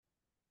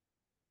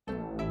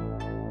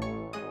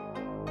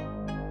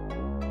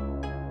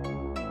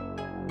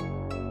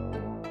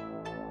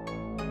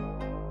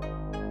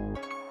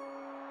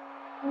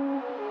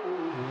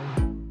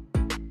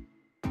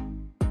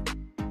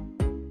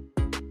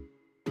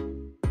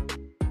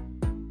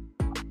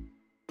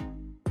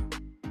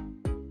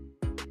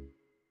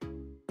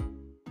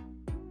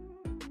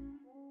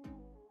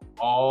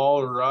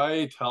All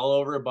right.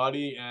 Hello,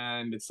 everybody.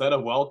 And instead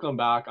of welcome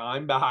back,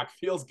 I'm back.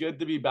 Feels good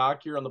to be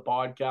back here on the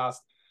podcast.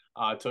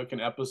 Took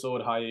an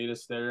episode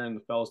hiatus there, and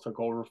the fellas took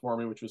over for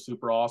me, which was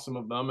super awesome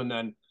of them. And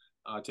then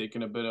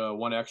taking a bit of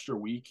one extra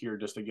week here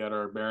just to get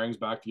our bearings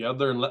back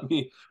together and let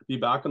me be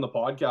back on the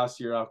podcast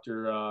here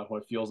after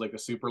what feels like a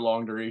super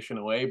long duration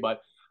away. But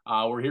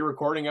we're here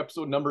recording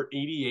episode number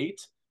 88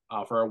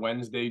 for our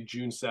Wednesday,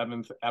 June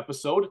 7th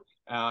episode.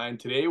 And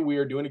today we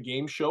are doing a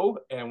game show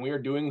and we are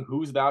doing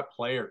Who's That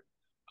Player?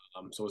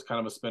 So it's kind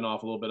of a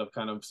spin-off, a little bit of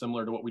kind of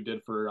similar to what we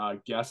did for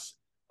Guess.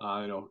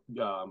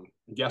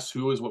 Guess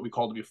Who is what we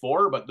called it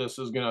before, but this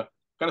is gonna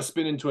kind of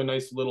spin into a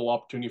nice little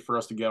opportunity for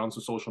us to get on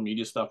some social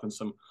media stuff and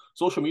some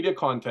social media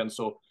content.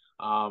 So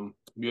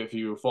if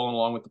you're following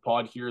along with the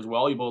pod here as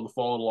well, you'll be able to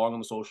follow along on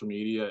the social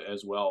media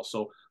as well.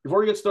 So before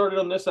we get started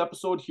on this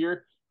episode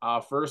here,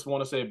 first I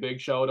want to say a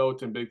big shout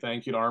out and big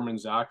thank you to Armin and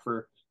Zach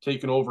for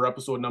taking over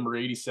episode number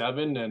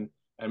 87 and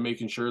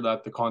making sure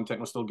that the content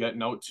was still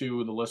getting out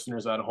to the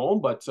listeners at home.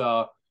 But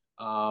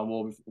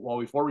well,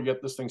 before we get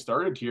this thing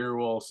started here,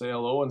 we'll say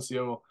hello and see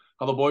how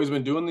the boys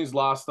been doing these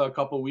last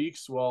couple of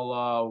weeks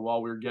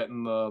while we're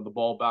getting the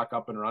ball back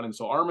up and running.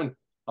 So Armin,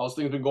 how's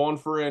things been going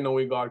for you? I know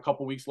we got a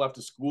couple of weeks left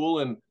of school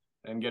and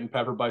getting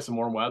peppered by some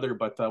warm weather,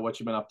 but what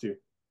you been up to?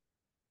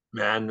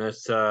 Man,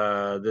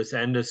 this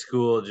end of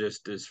school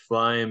just is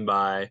flying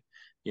by.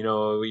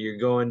 You're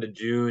going to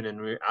June,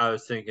 and I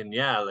was thinking,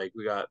 yeah, like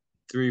we got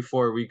 3,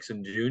 4 weeks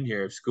in June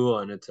here of school,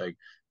 and it's like,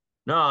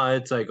 no,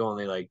 it's like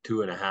only like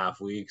 2.5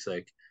 weeks.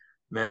 Like,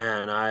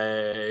 man,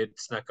 it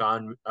snuck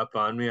on up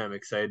on me. I'm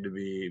excited to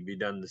be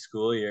done the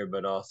school year,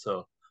 but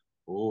also,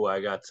 oh,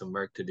 I got some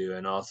work to do,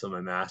 and also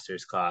my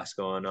master's class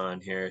going on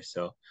here,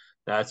 so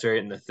that's right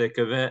in the thick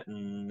of it.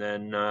 And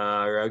then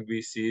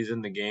rugby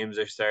season, the games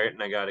are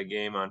starting. I got a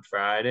game on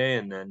Friday,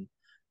 and then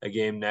a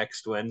game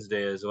next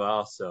Wednesday as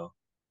well. So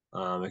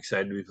I'm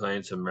excited to be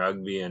playing some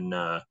rugby and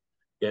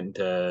getting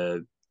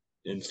to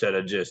instead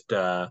of just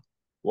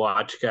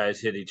watch guys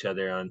hit each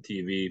other on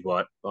TV,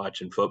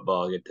 watching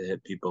football, I get to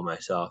hit people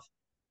myself.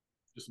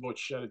 Just about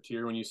shed a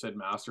tear when you said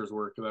master's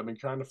work because I've been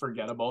trying to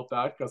forget about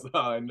that because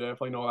I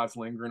definitely know that's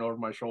lingering over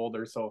my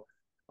shoulder. So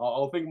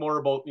I'll think more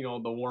about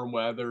the warm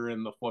weather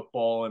and the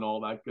football and all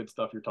that good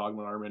stuff you're talking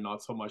about, Armin.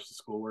 Not so much the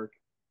schoolwork.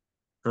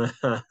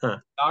 Talk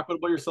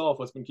about yourself.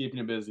 What's been keeping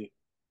you busy?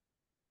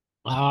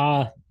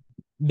 Uh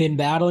been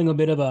battling a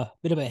bit of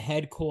a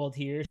head cold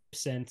here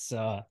since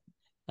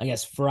I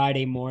guess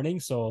Friday morning,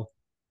 so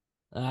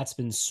that's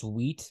been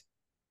sweet.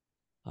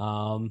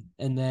 And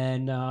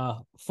then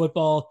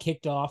football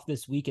kicked off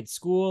this week at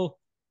school,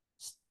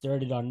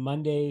 started on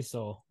Monday,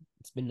 so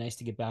it's been nice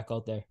to get back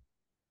out there.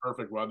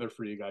 Perfect weather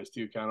for you guys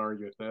too. Can't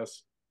argue with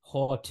this.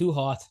 Hot, too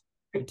hot,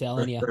 I'm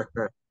telling you.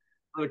 For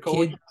the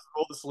coach, Kid,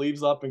 roll the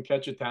sleeves up and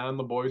catch a tan.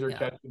 The boys are yeah,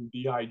 catching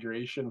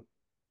dehydration.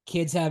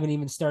 kids haven't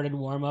even started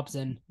warm-ups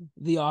and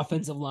the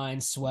offensive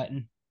line's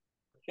sweating.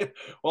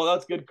 Well,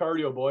 that's good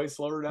cardio, boys.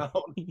 Slow her down.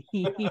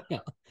 Yeah.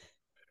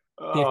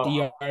 Oh,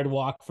 50-yard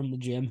walk from the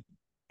gym.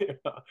 yeah.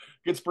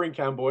 Good spring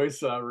camp, boys.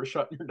 We're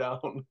shutting her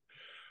down.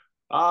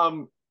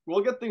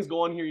 We'll get things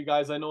going here, you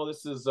guys. I know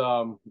this is we're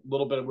a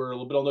little bit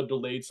on the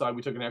delayed side.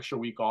 We took an extra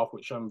week off,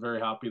 which I'm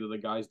very happy that the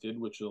guys did,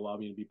 which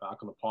allowed me to be back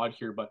on the pod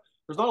here. But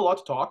there's not a lot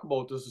to talk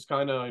about. This is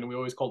kind of, we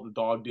always call it the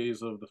dog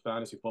days of the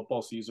fantasy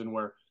football season,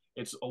 where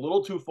it's a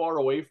little too far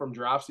away from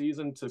draft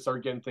season to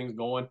start getting things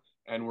going.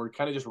 And we're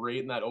kind of just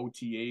rating that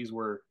OTAs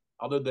where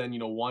other than,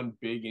 one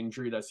big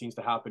injury that seems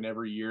to happen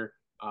every year,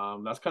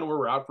 that's kind of where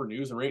we're at for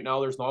news. And right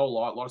now, there's not a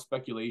lot of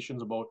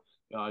speculations about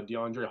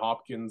DeAndre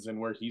Hopkins and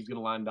where he's going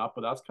to land up.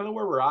 But that's kind of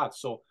where we're at.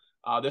 So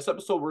this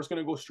episode, we're just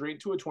going to go straight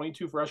to a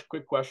 22 fresh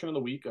quick question of the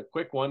week, a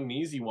quick one, an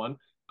easy one.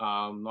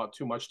 Not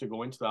too much to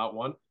go into that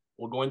one.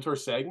 We'll go into our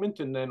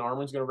segment, and then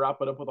Armin's going to wrap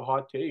it up with a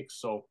hot take.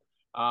 So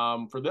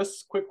for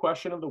this quick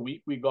question of the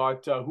week, we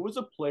got who is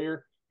a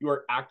player you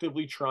are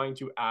actively trying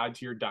to add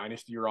to your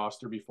dynasty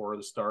roster before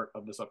the start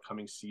of this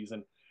upcoming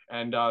season?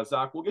 And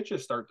Zach, we'll get you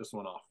to start this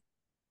one off.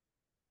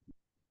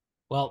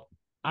 Well,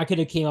 I could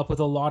have came up with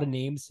a lot of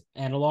names,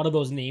 and a lot of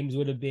those names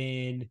would have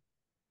been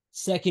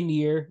second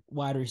year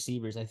wide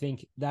receivers. I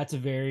think that's a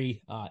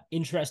very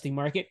interesting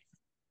market.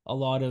 A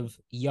lot of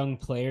young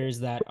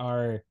players that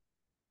are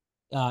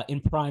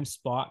in prime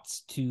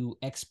spots to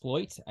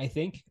exploit, I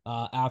think,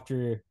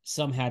 after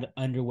some had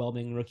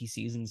underwhelming rookie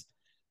seasons.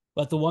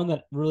 But the one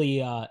that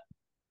really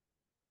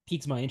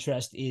piques my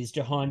interest is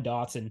Jahan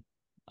Dotson.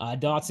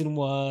 Dotson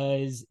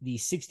was the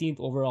 16th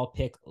overall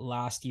pick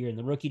last year in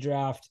the rookie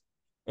draft,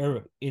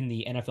 or in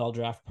the NFL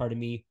draft, pardon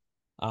me.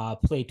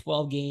 Played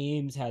 12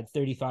 games, had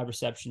 35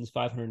 receptions,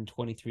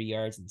 523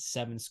 yards, and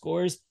 7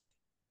 scores,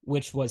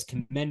 which was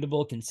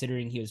commendable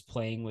considering he was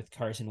playing with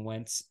Carson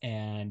Wentz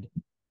and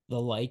the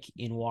like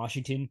in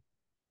Washington.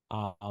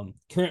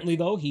 Currently,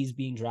 though, he's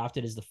being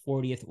drafted as the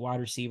 40th wide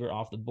receiver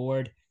off the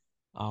board.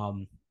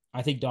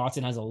 I think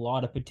Dotson has a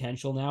lot of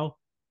potential now.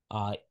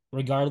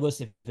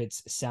 Regardless if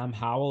it's Sam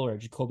Howell or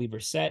Jacoby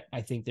Brissett,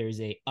 I think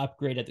there's a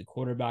upgrade at the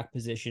quarterback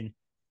position.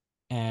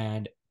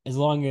 And as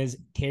long as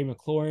Terry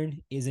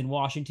McLaurin is in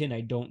Washington,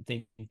 I don't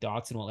think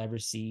Dotson will ever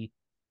see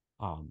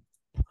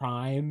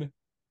prime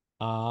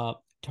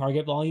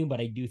target volume,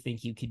 but I do think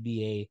he could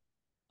be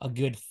a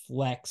good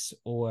flex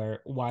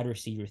or wide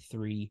receiver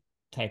 3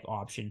 type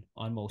option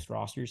on most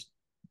rosters.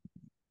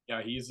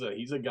 Yeah, he's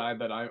a guy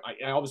that I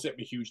obviously am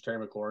a huge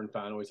Terry McLaurin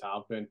fan, always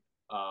have been,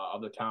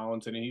 of the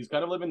talents, and he's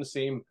kind of living the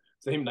same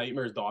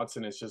nightmare as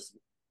Dotson. It's just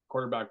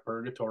quarterback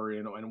purgatory,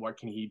 and what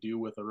can he do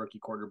with a rookie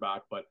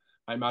quarterback? But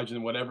I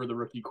imagine whatever the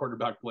rookie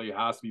quarterback play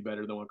has to be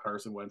better than what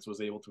Carson Wentz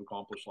was able to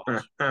accomplish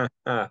last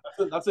year.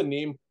 That's a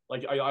name.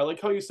 Like I like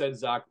how you said,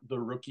 Zach, the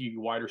rookie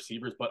wide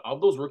receivers, but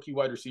of those rookie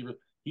wide receivers,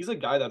 he's a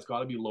guy that's got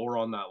to be lower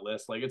on that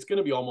list. Like it's going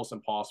to be almost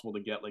impossible to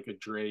get like a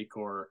Drake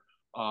or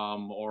I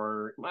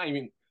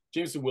mean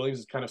Jameson Williams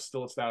is kind of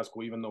still at status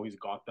quo, even though he's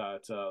got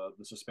that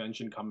the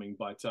suspension coming.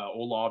 But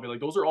Olave, like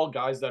those are all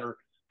guys that are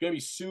going to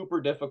be super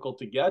difficult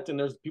to get. And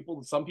there's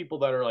some people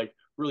that are like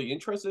really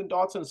interested in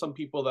Dotson, and some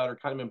people that are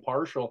kind of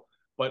impartial.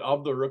 But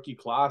of the rookie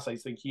class, I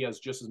think he has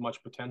just as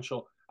much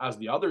potential as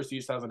the others. He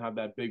just hasn't had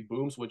that big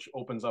booms, which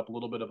opens up a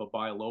little bit of a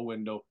buy low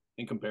window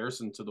in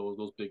comparison to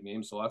those big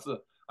names. So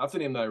that's a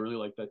name that I really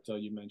like that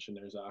you mentioned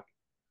there, Zach.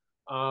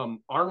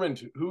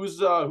 Armand, who's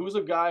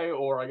a guy,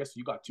 or I guess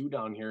you got two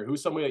down here,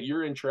 who's somebody that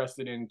you're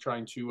interested in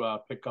trying to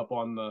pick up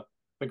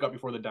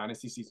before the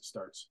dynasty season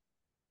starts?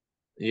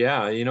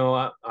 Yeah, you know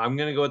what? I'm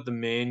gonna go with the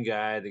main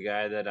guy, the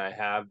guy that I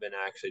have been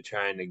actually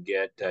trying to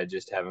get. I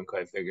just haven't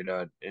quite figured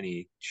out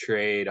any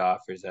trade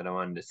offers that I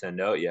wanted to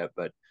send out yet.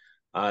 But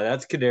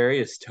that's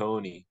Kadarius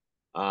Toney.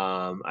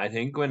 I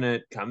think when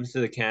it comes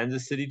to the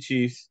Kansas City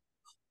Chiefs,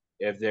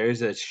 if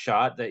there's a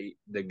shot that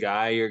the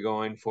guy you're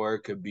going for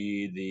could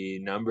be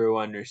the number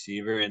one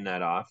receiver in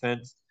that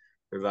offense,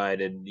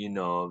 provided,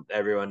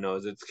 everyone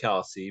knows it's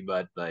Kelsey,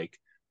 but like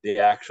the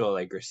actual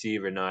like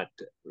receiver, not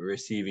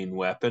receiving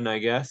weapon, I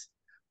guess.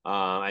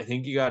 I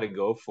think you got to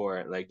go for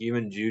it. Like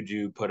even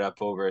Juju put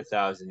up over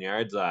 1,000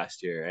 yards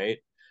last year, right?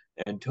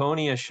 And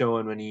Tony has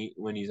shown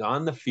when he's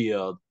on the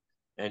field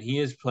and he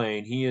is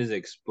playing, he is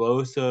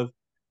explosive.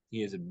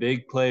 He is a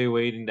big play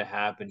waiting to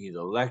happen. He's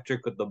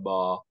electric with the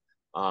ball,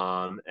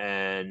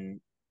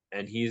 and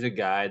he's a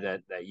guy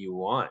that you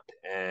want.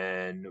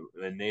 And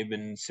when they've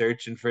been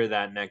searching for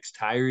that next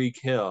Tyreek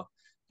Hill,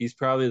 he's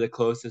probably the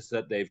closest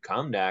that they've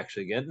come to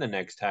actually getting the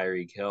next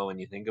Tyreek Hill when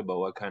you think about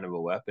what kind of a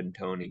weapon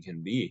Tony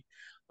can be.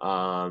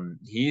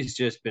 He's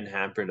just been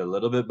hampered a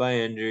little bit by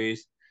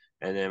injuries.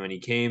 And then when he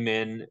came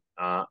in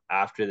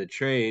after the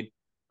trade,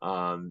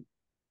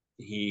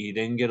 he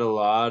didn't get a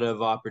lot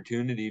of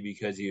opportunity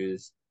because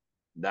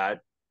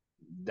that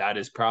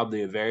is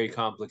probably a very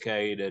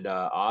complicated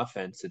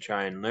offense to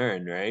try and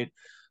learn, right?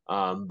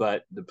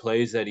 But the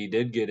plays that he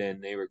did get in,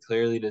 they were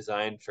clearly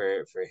designed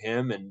for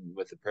him and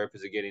with the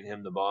purpose of getting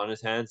him the ball in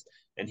his hands.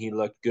 And he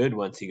looked good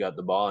once he got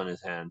the ball in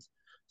his hands.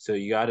 So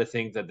you got to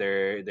think that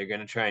they're going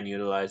to try and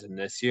utilize him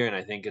this year, and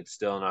I think it's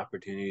still an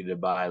opportunity to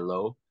buy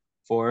low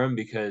for him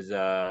because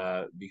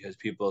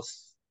people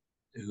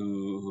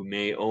who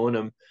may own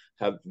him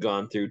have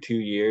gone through 2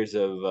 years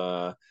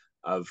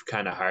of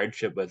kind of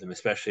hardship with him,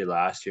 especially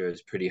last year. It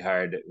was pretty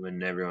hard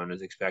when everyone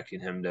was expecting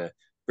him to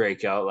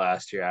break out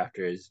last year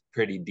after his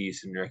pretty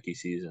decent rookie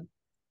season.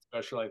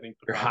 Especially, I think,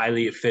 or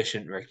highly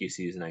efficient rookie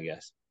season, I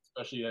guess.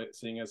 Especially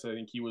seeing as I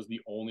think he was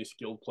the only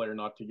skilled player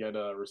not to get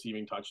a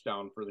receiving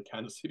touchdown for the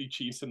Kansas City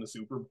Chiefs in the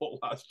Super Bowl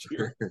last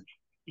year.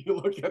 You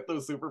look at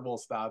those Super Bowl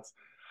stats.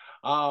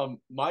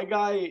 My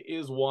guy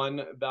is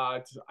one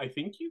that I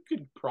think you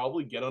could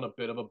probably get on a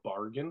bit of a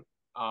bargain.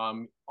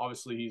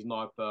 Obviously he's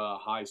not the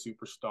high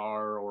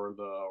superstar or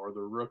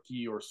the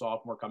rookie or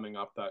sophomore coming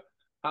up that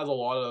has a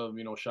lot of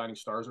shining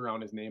stars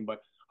around his name, but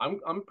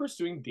I'm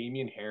pursuing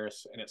Damien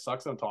Harris, and it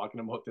sucks I'm talking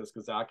about this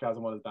because Zach has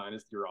him on his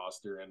dynasty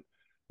roster, and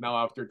now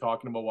after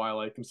talking about why I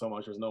like him so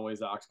much, there's no way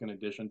Zach's going to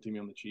dish him to me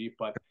on the cheap.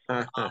 But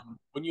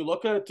when you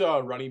look at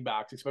running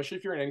backs, especially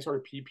if you're in any sort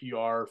of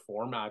PPR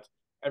format,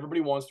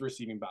 everybody wants the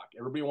receiving back.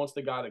 Everybody wants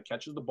the guy that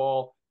catches the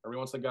ball. Everybody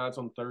wants the guy that's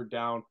on third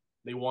down.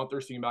 They want their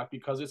receiving back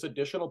because it's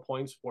additional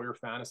points for your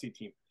fantasy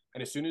team.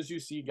 And as soon as you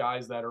see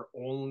guys that are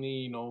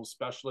only,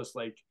 specialists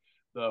like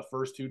the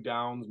first two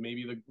downs,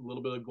 maybe the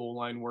little bit of goal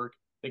line work,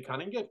 they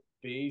kind of get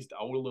phased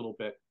out a little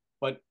bit.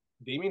 But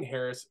Damien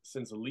Harris,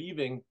 since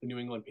leaving the New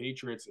England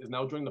Patriots, is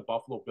now joining the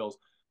Buffalo Bills.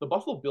 The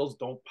Buffalo Bills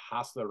don't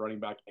pass their running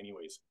back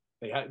anyways.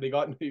 They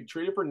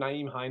traded for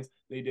Nyheim Hines.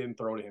 They didn't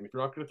throw to him. If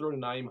you're not going to throw to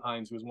Nyheim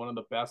Hines, who is one of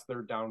the best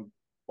third down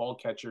ball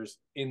catchers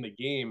in the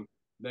game,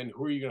 then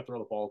who are you going to throw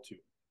the ball to?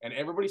 And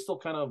everybody's still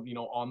kind of,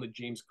 on the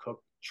James Cook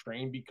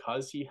train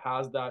because he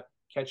has that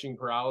catching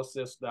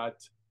paralysis that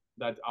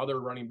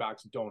other running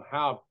backs don't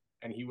have.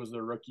 And he was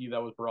the rookie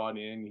that was brought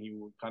in. He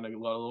kind of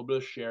let a little bit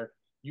of share.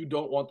 You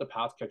don't want the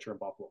pass catcher in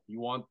Buffalo. You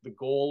want the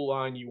goal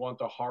line. You want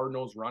the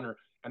hard-nosed runner.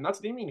 And that's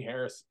Damien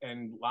Harris.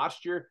 And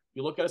last year,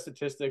 you look at his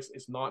statistics,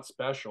 it's not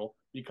special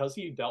because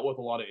he dealt with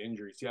a lot of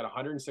injuries. He had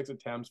 106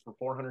 attempts for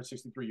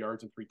 463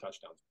 yards and 3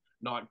 touchdowns.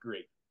 Not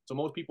great. So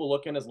most people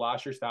look at his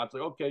last year's stats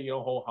like, okay,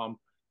 ho hum,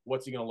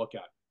 what's he going to look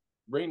at?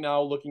 Right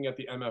now, looking at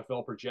the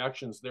MFL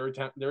projections, they're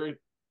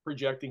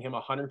projecting him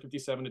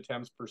 157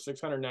 attempts for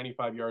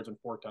 695 yards and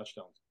 4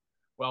 touchdowns.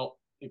 Well,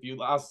 if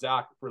you ask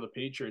Zach for the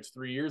Patriots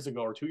 2 years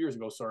ago,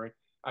 sorry,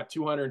 at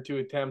 202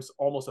 attempts,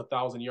 almost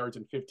 1,000 yards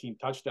and 15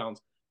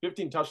 touchdowns.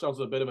 15 touchdowns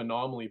is a bit of an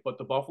anomaly, but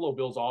the Buffalo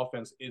Bills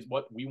offense is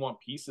what we want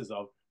pieces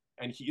of.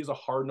 And he is a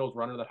hard-nosed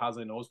runner that has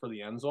a nose for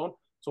the end zone.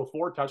 So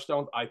 4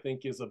 touchdowns, I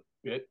think, is a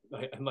bit,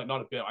 and like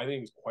not a bit, I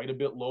think it's quite a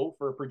bit low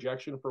for a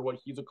projection for what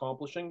he's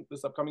accomplishing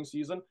this upcoming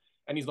season.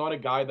 And he's not a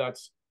guy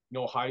that's,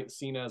 high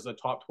seen as a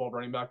top 12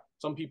 running back.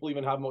 Some people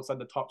even have him outside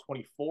the top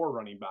 24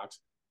 running backs.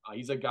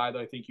 He's a guy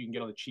that I think you can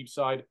get on the cheap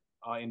side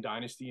in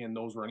Dynasty, and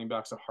those running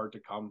backs are hard to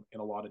come in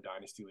a lot of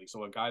Dynasty leagues.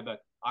 So a guy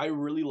that I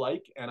really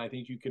like, and I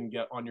think you can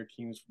get on your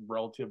teams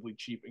relatively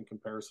cheap in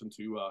comparison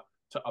to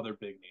other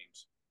big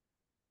names.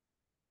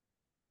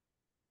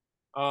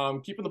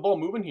 Keeping the ball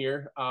moving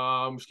here.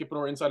 Skipping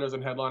over insiders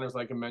and headliners,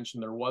 like I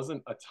mentioned, there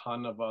wasn't a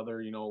ton of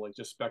other, like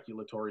just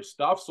speculatory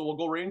stuff. So we'll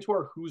go right into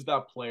our who's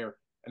that player.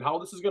 And how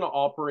this is going to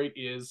operate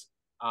is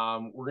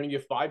we're going to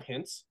give 5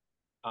 hints.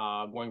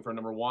 Going for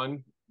number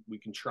 1, we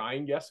can try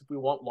and guess if we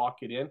want, lock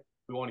it in.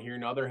 If we want to hear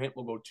another hint,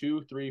 we'll go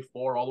 2, 3,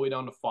 4, all the way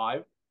down to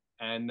 5.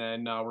 And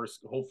then we're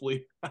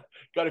hopefully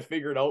got to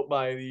figure it out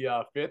by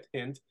the 5th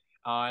hint.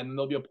 And then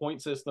there'll be a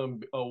point system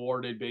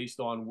awarded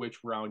based on which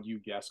round you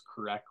guess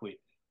correctly.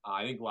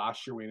 I think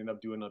last year we ended up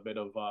doing a bit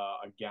of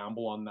a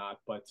gamble on that.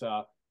 But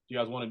do you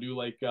guys want to do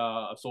like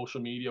a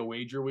social media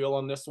wager wheel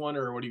on this one,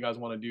 or what do you guys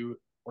want to do?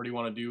 Or do you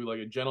want to do like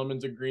a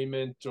gentleman's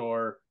agreement,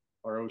 or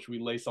should we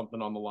lay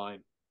something on the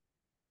line?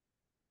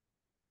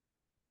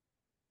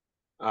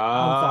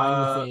 I'm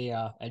fine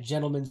with a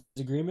gentleman's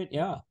agreement.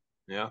 Yeah.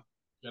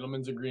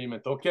 Gentleman's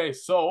agreement. Okay,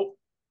 so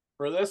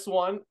for this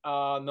one,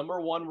 number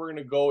 1 we're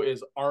gonna go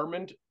is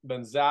Armand,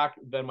 then Zach,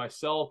 then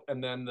myself,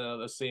 and then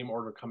the same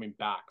order coming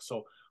back.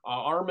 So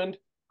Armand,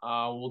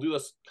 we'll do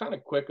this kind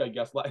of quick, I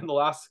guess. In the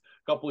last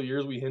couple of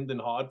years, we hemmed and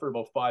hawed for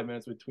about 5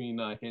 minutes between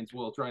hints.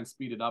 We'll try and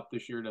speed it up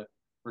this year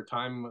for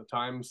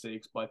time's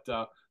sakes. But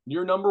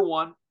you're number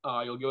 1.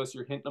 You'll give us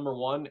your hint number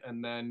 1,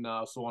 and then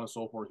so on and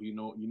so forth. You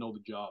know the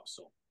job.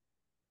 So.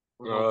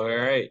 All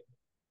right.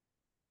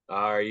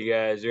 Are you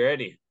guys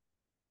ready?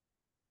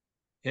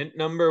 Hint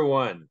number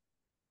 1.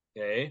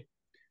 Okay.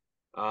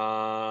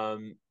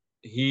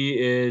 He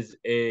is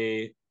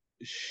a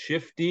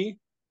shifty,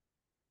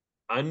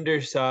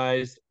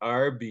 undersized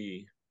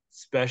RB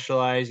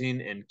specializing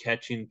in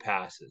catching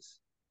passes.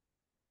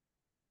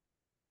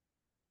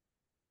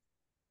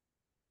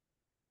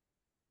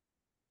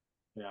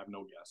 Yeah, I have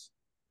no guess.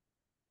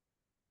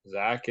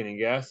 Zach, can you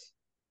guess?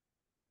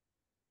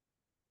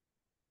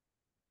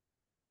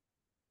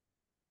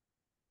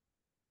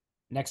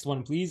 Next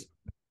one, please.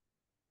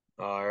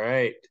 All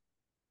right.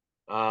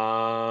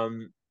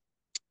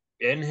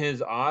 In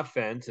his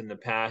offense in the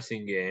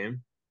passing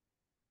game,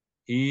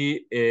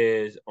 he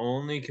is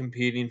only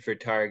competing for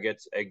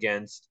targets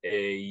against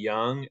a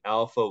young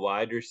alpha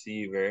wide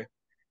receiver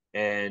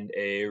and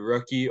a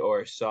rookie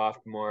or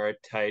sophomore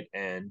tight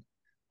end.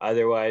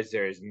 Otherwise,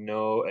 there is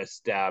no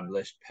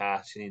established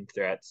passing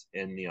threats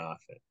in the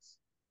offense.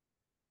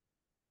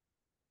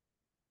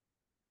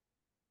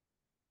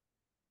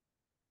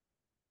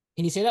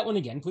 Can you say that one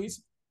again,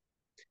 please?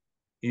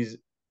 He's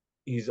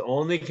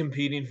only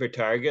competing for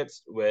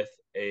targets with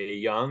a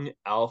young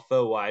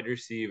alpha wide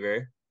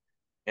receiver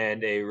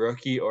and a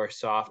rookie or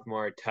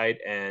sophomore tight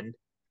end.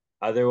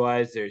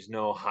 Otherwise, there's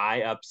no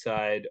high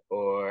upside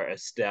or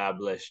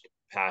established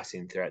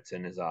passing threats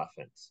in his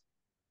offense.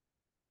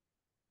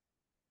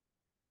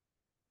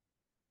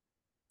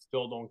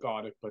 Still don't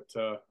got it, but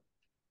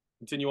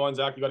continue on,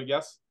 Zach. You got a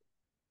guess?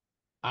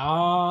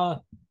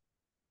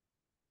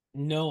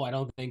 No, I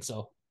don't think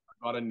so. I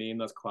got a name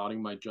that's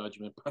clouding my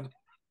judgment, but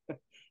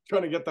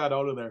trying to get that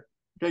out of there.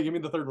 Okay, give me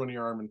the third one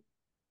here, Armin.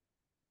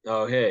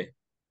 Okay.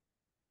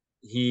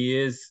 He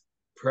is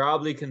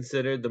probably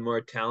considered the more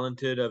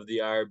talented of the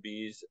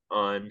RBs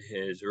on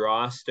his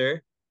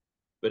roster.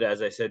 But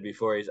as I said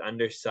before, he's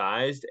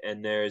undersized,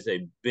 and there's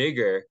a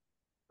bigger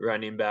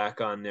running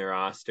back on their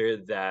roster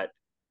that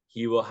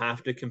he will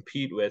have to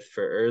compete with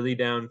for early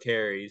down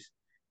carries.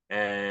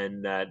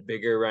 And that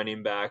bigger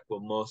running back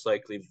will most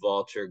likely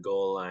vulture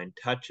goal line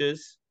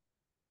touches.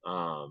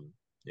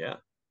 Yeah.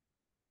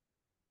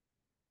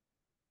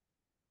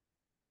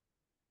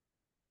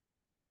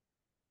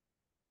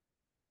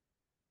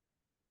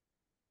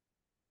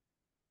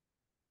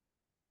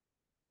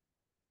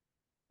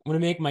 I'm gonna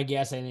make my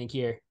guess, I think,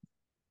 here.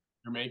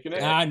 You're making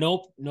it?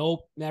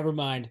 Nope. Never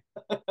mind.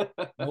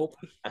 Nope.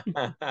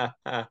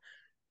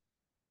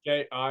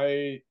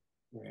 Okay,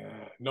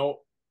 no,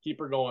 keep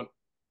her going.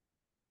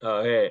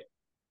 Okay.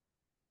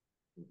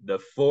 The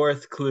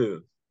 4th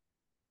clue.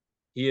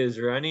 He is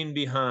running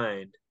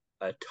behind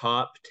a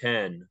top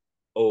 10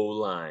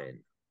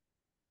 O-line.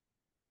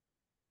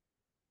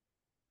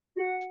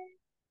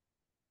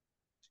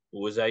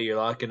 Was that your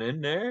locking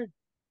in there?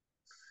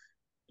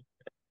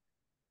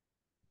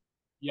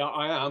 Yeah,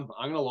 I am.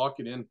 I'm gonna lock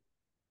it in.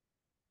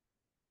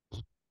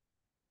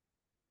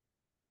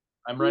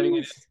 I'm writing it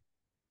in.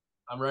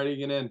 I'm writing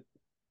it in.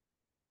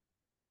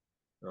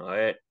 All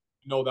right.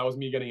 No, that was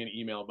me getting an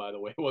email, by the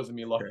way. It wasn't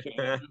me looking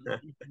at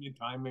it.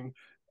 Timing.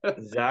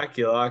 Zach,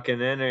 you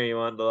locking in or you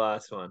want the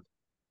last one?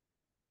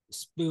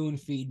 Spoon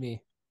feed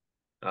me.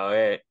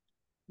 Okay.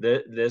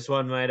 This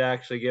one might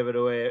actually give it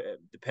away. It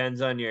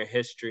depends on your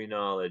history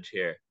knowledge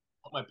here.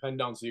 Put my pen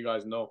down so you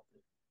guys know.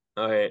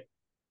 Okay.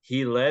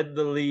 He led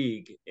the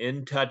league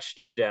in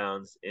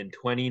touchdowns in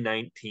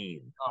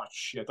 2019. Oh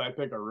shit! I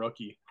pick a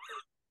rookie.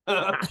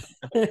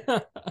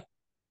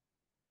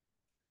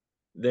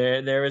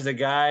 There was a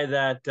guy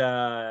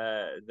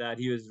that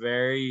he was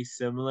very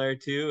similar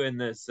to in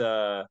this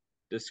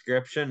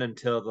description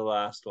until the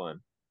last one.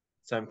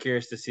 So I'm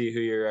curious to see who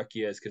your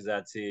rookie is because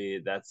that's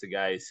the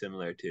guy he's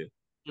similar to.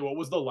 What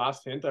was the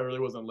last hint? I really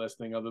wasn't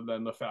listening, other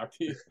than the fact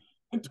he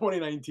in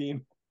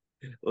 2019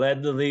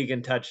 led the league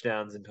in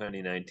touchdowns in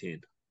 2019.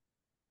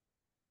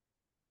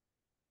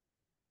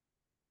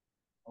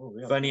 Oh,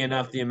 yeah. Funny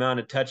enough, the amount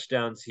of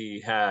touchdowns he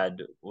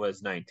had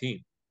was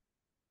 19.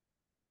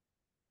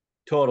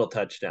 Total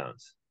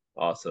touchdowns,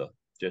 also,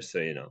 just so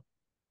you know.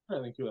 I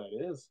don't think who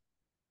that is.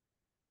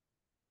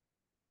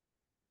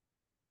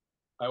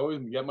 I always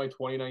get my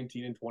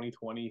 2019 and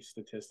 2020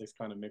 statistics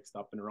kind of mixed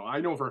up in a row.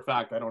 I know for a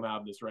fact I don't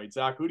have this right.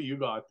 Zach, who do you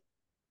got?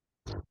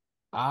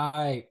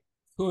 I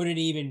couldn't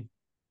even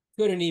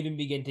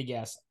begin to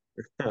guess.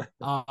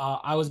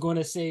 I was going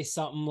to say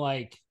something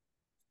like,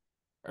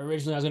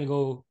 originally I was going to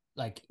go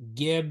like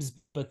Gibbs,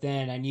 but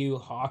then I knew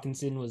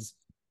Hawkinson was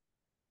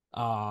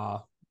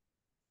out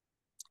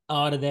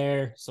of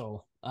there,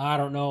 so I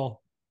don't know.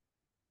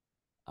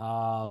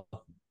 I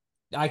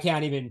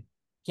can't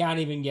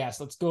even guess.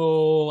 Let's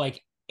go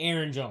like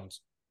Aaron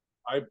Jones.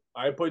 I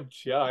put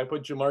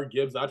Jamar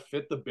Gibbs. That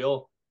fit the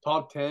bill.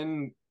 Top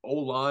 10 O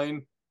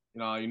line.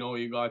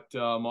 You got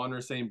Monroe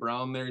St.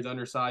 Brown there. He's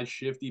undersized,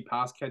 shifty,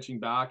 pass catching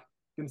back.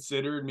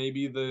 Considered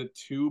maybe the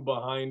two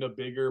behind a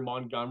bigger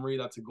Montgomery.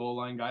 That's a goal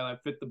line guy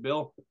that fit the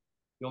bill.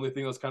 The only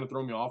thing that was kind of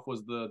throwing me off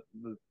was the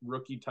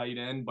rookie tight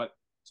end, but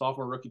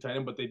sophomore rookie tight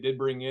end. But they did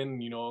bring in,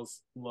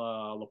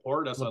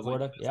 Laporta. So I was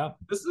like, yeah,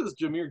 this is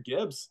Jameer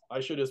Gibbs. I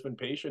should have been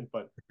patient,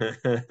 but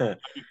the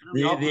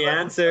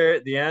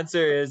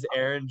answer is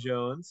Aaron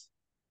Jones,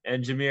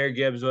 and Jameer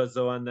Gibbs was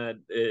the one that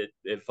it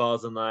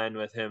falls in line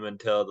with him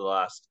until the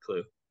last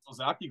clue. So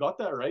Zach, you got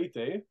that right,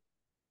 eh?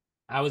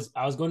 I was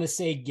going to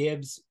say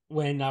Gibbs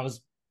when I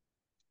was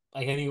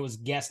like, I think it was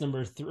guess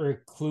number 3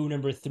 or clue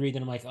number 3.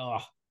 Then I'm like, oh,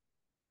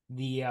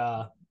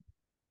 that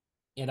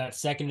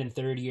second and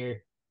third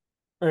year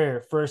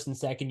or first and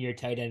second year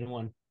tight end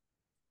one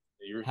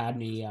had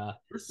me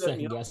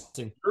second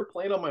guessing. You're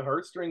playing on my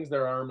heartstrings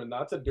there, Armin.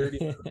 That's a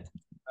dirty.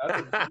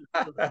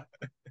 Okay,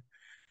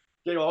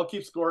 well, I'll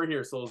keep score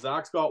here. So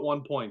Zach's got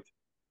 1 point.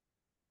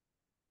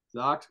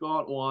 Zach's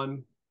got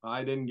 1.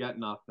 I didn't get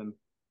nothing.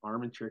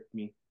 Armin tricked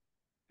me.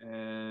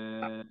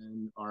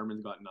 And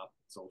Armin's got nothing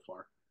so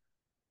far.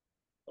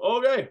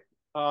 Okay.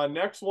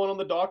 Next one on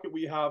the docket,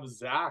 we have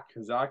Zach.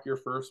 Zach, your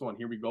first one.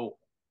 Here we go.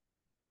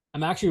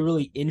 I'm actually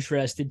really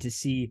interested to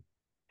see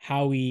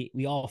how we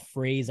all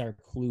phrase our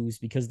clues,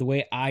 because the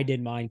way I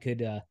did mine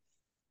could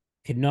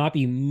not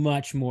be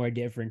much more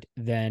different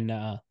than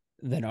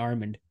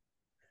Armand.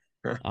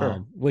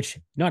 Which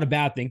not a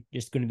bad thing,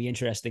 just going to be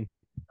interesting.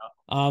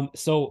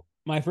 So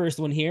my first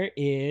one here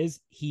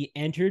is he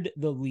entered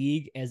the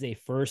league as a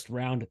first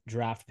round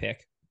draft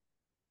pick.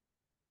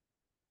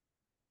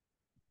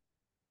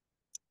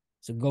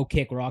 So go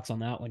kick rocks on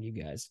that one, you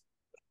guys.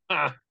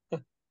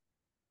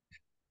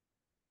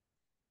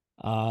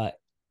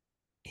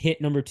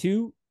 Hit number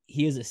 2,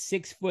 he is a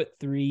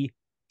 6'3",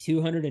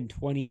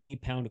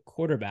 220-pound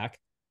quarterback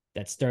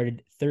that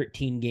started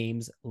 13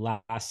 games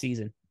last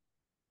season.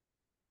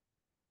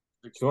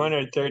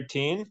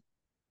 213?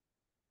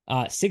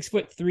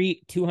 6'3",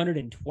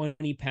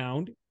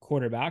 220-pound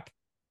quarterback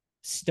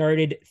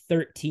started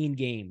 13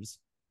 games.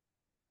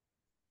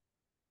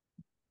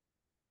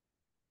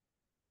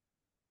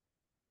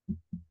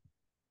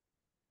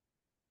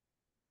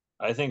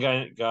 I think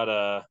I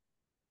got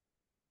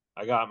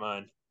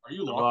mine. Are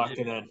you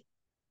locking in?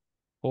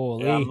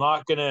 Holy. Yeah, I'm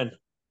locking in.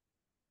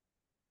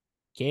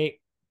 Okay.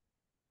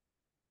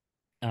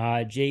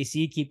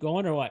 JC, keep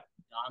going or what?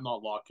 I'm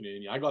not locking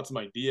in. I got some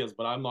ideas,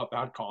 but I'm not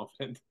that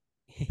confident.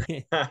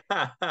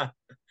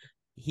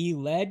 He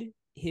led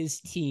his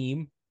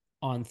team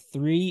on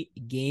 3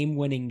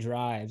 game-winning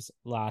drives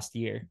last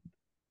year.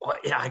 Well,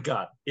 yeah, I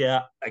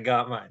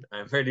got mine.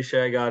 I'm pretty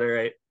sure I got it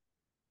right.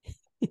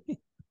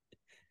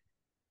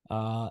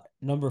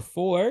 Number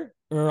 4,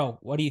 Earl,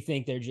 what do you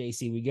think there,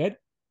 JC? We good?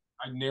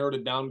 I narrowed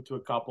it down to a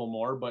couple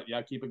more, but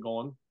yeah, keep it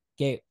going.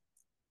 Okay.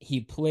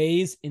 He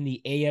plays in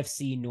the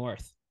AFC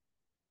North.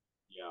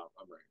 Yeah,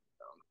 I'm writing it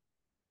down.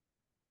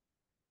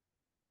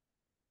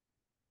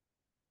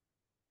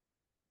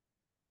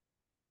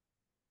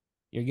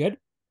 You're good?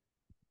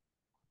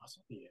 That's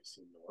not the AFC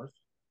North.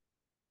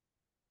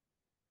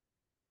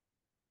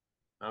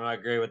 I'm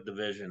not great with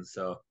division,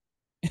 so.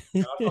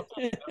 That's not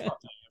the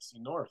AFC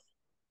North.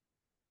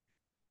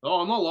 No,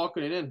 I'm not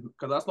locking it in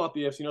because that's not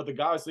the AFC North. The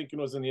guy I was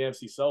thinking was in the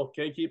AFC South.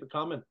 Okay, keep it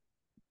coming.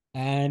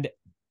 And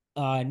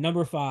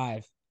number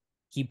 5,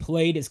 He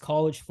played his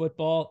college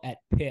football at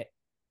Pitt.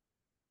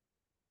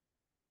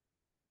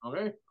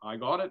 Okay, I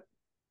got it.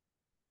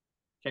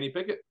 Kenny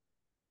Pickett.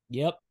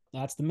 Yep,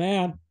 that's the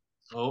man.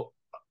 Oh,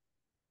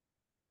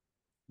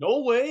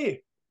 No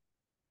way.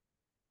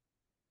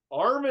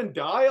 Armin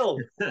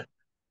dialed.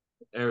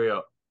 there we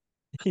go.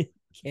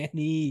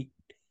 Kenny.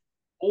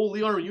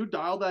 Holy Armin, you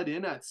dialed that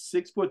in at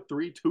 6'3",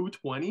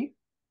 220?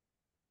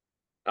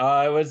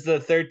 It was the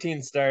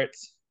 13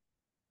 starts.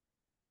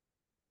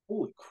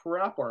 Holy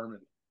crap,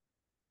 Armin.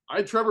 I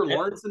had Trevor Yeah.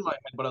 Lawrence in my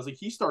head, but I was like,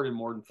 he started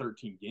more than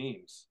 13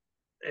 games.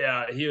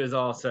 Yeah, he was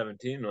all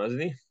 17,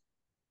 wasn't he?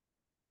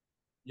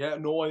 Yeah,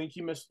 no, I think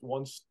he missed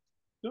once.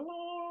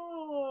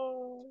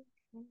 No.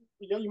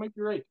 Yeah, you might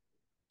be right.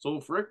 So,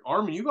 Frick,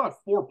 Armin, you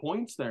got 4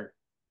 points there.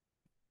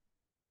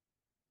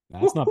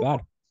 That's not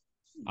bad.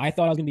 I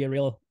thought I was gonna be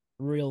a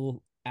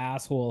real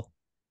asshole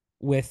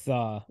with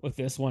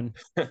this one.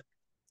 I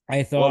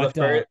Well, thought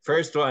the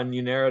first one,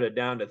 you narrowed it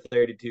down to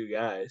 32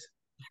 guys.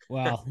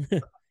 well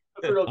That's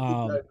a real good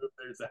Um, guy move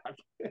there, Zach.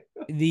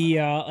 the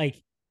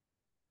like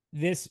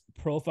this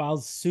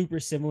profile's super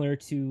similar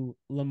to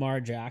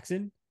Lamar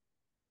Jackson.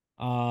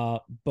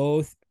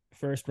 Both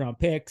first round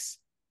picks,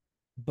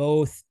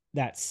 both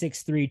that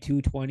 6'3",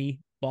 220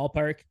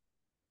 ballpark.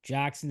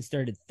 Jackson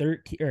started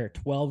 13 or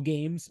 12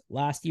 games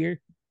last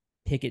year.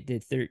 Pickett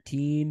did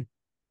 13.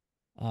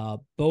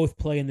 Both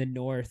play in the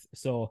north,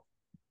 so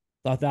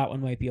thought that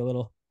one might be a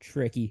little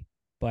tricky.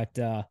 But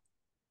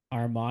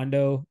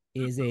Armando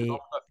is a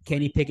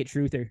Kenny Pickett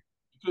truther.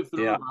 You could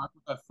throw it back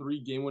with that 3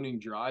 game-winning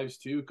drives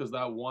too, because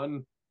that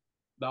one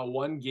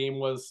game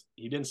was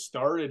he didn't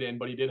start it in,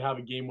 but he did have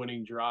a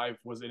game-winning drive.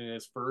 Was it in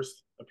his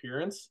first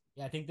appearance?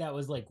 Yeah, I think that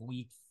was like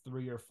week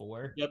 3 or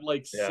 4. He had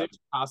like 6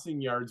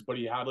 passing yards, but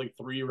he had like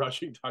 3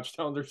 rushing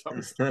touchdowns or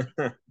something.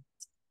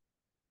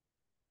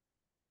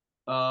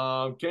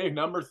 Okay,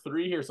 number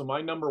 3 here. So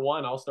my number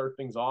 1, I'll start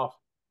things off.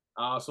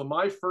 So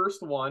my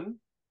first one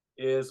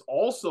is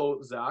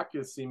also Zach,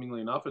 is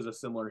seemingly enough is a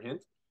similar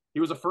hint. He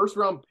was a first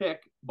round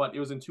pick, but it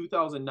was in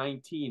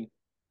 2019,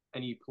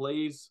 and he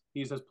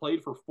has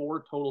played for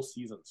 4 total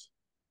seasons.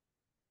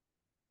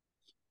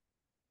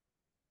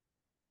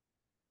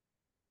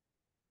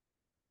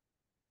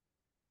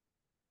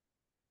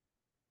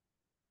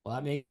 Well,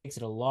 that makes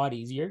it a lot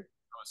easier.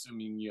 I'm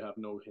assuming you have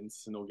no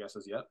hints and no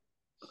guesses yet.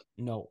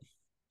 No.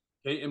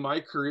 Okay, in my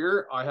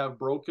career, I have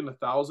broken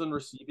 1,000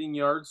 receiving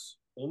yards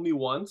only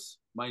once.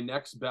 My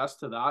next best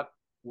to that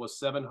was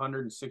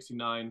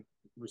 769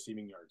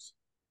 receiving yards.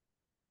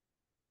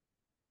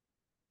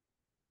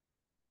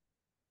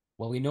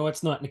 Well, we know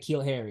it's not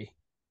N'Keal Harry.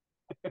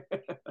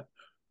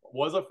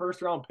 Was a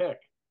first round pick.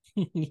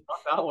 Got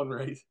that one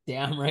right.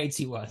 Damn right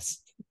he was.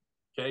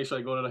 Okay, should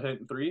I go to the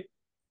hint 3?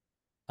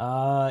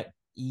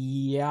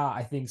 Yeah,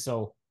 I think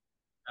so.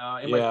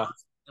 In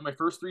my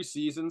first 3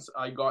 seasons,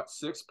 I got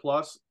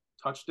 6+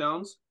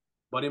 touchdowns,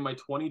 but in my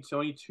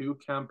 2022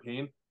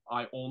 campaign,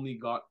 I only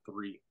got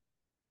 3.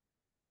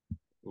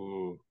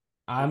 Ooh.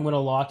 I'm gonna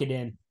lock it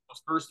in.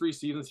 Those first 3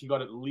 seasons, he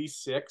got at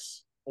least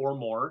 6 or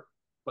more,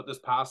 but this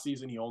past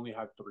season, he only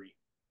had 3.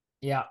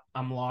 Yeah,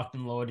 I'm locked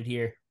and loaded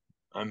here.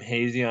 I'm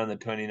hazy on the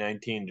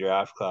 2019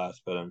 draft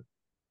class, but I'm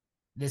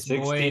This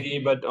 6 boy,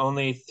 TD, but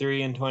only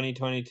 3 in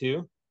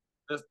 2022.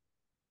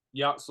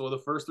 Yeah, so the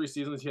first 3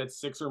 seasons, he had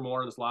 6 or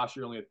more. This last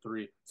year, only had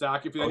 3.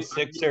 Zach, if you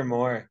 6 or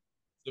more.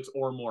 6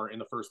 or more in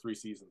the first 3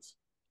 seasons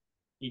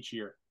each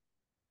year.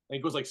 I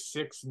think it was like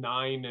 6,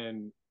 9,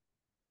 and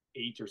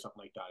 8 or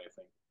something like that, I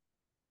think.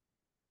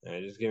 All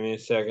right, just give me a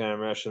second.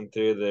 I'm rushing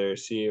through the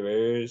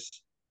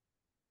receivers.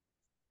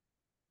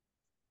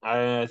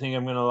 I think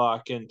I'm gonna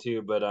lock in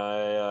too, but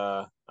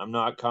I'm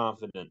not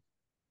confident.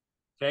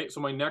 Okay, so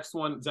my next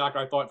one, Zach,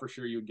 I thought for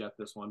sure you'd get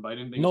this one, but I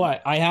didn't think. no,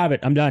 I have it.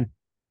 I'm done.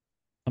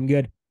 I'm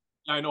good.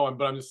 I know,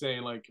 but I'm just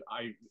saying, like,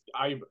 I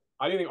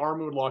didn't think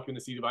Armin would lock in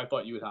the season, but I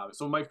thought you would have it.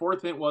 So my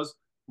fourth hint was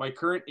my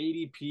current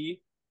ADP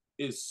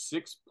is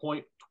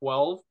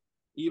 6.12,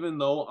 even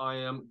though I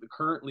am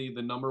currently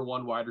the number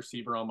 1 wide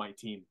receiver on my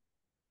team.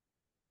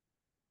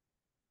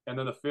 And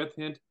then the fifth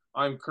hint,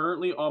 I'm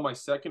currently on my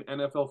 2nd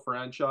NFL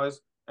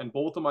franchise, and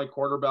both of my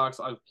quarterbacks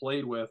I've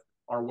played with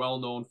are well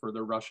known for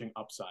their rushing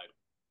upside.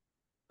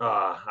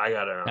 I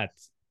got it.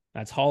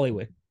 That's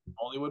Hollywood.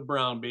 Hollywood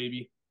Brown,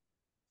 baby.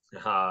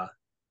 Uh,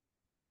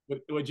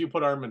 What'd you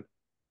put, Armin?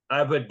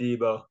 I put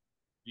Debo.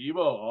 Debo,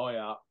 oh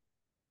yeah.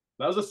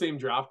 That was the same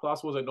draft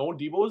class, was it? No,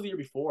 Debo was the year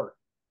before.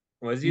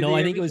 Was he? No,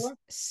 I think it was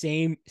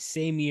same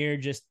year.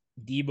 Just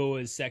Debo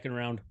was 2nd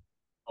round.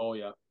 Oh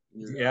yeah.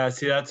 Yeah,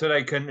 see, that's what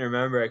I couldn't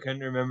remember. I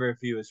couldn't remember if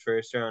he was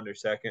 1st round or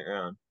 2nd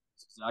round.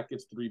 Zach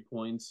gets 3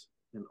 points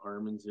and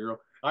Armin 0.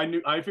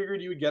 I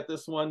figured you would get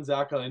this one,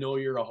 Zach. I know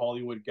you're a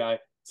Hollywood guy.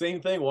 Same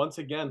thing. Once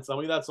again,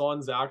 somebody that's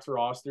on Zach's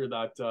roster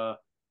that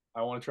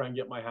I want to try and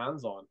get my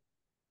hands on.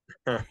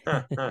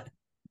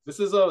 This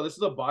is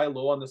a buy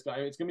low on this guy.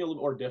 It's gonna be a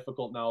little more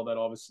difficult now that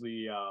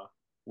obviously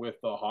with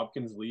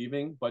Hopkins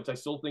leaving, but I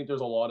still think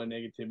there's a lot of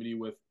negativity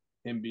with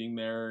him being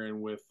there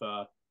and with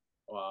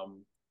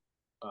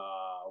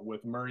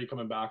With Murray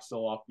coming back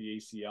still off the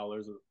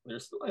ACL,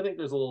 there's still, I think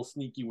there's a little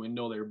sneaky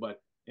window there.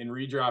 But in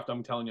redraft,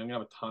 I'm telling you, I'm gonna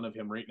have a ton of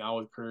him right now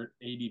with current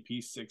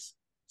ADP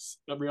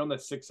around that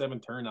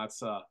 6-7 turn.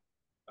 That's a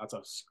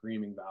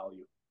screaming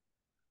value.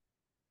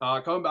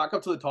 Coming back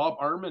up to the top,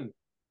 Armin,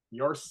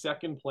 your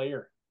second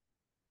player.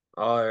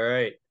 All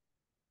right.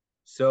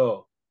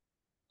 So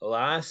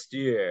last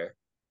year,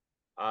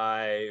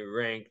 I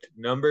ranked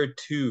number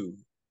 2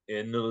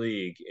 in the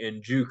league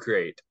in juke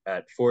rate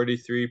at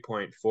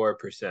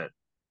 43.4%.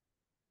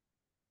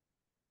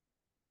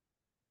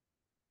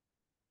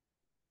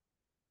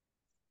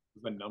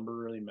 Does the number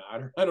really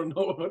matter? I don't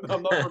know.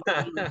 I'm not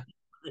familiar with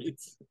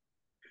rates.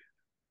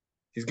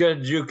 He's good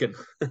at juking.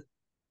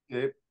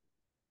 Okay.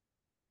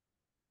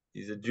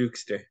 He's a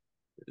jukester.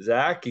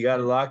 Zach, you got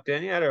it locked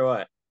in yet or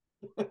what?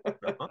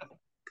 No?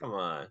 Come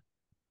on.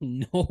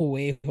 No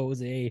way,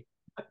 Jose.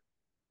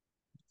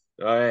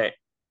 All right.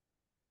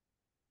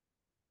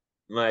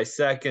 My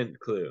second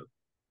clue.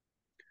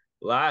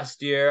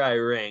 Last year, I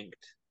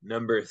ranked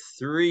number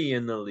 3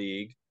 in the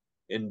league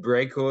in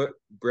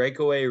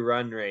breakaway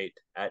run rate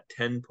at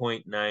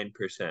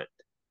 10.9%.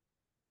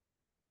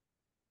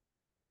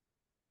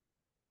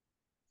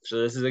 So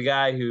this is a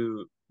guy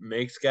who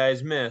makes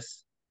guys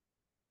miss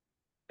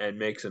and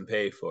makes them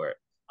pay for it.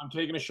 I'm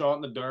taking a shot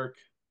in the dark.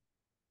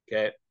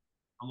 Okay.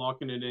 I'm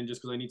locking it in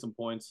just because I need some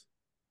points.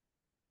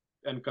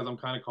 And because I'm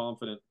kind of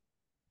confident.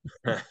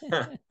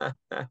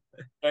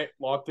 Okay,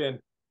 locked in.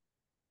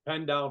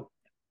 Pen down.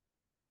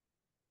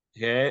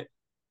 Okay.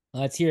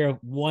 Let's hear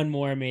one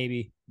more,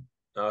 maybe.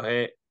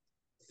 Okay.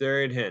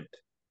 Third hint.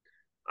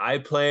 I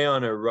play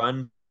on a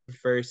run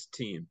first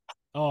team.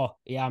 Oh,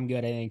 yeah, I'm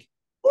good, I think.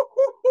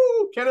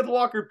 Woo-hoo-hoo! Kenneth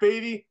Walker,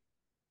 baby.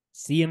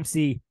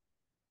 CMC.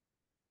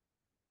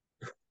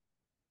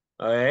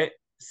 All right.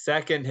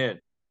 Second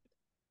hint.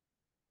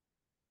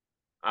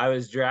 I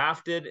was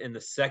drafted in the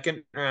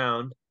second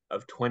round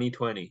of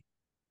 2020.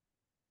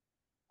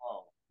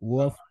 Oh,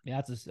 Woof.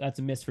 Yeah, that's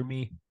a miss for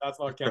me. that's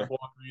not Kenneth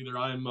Walker either.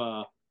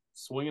 I'm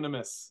swinging a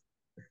miss.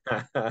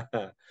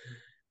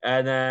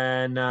 And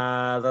then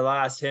the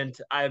last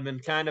hint, I've been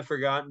kind of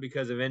forgotten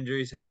because of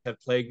injuries have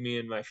plagued me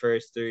in my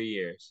first 3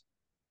 years.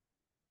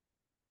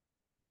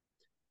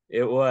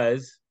 It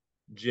was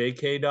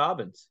J.K.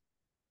 Dobbins.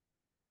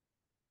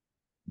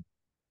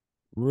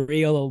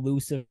 Real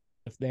elusive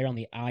there on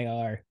the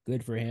IR.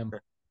 Good for him.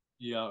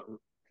 Yeah.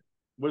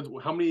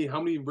 How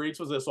many rates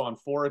was this on?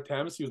 4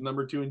 attempts. He was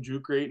number 2 in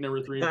juke rate,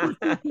 number 3 in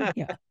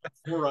Yeah.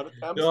 4 run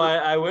attempts. No,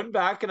 I went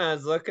back and I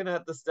was looking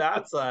at the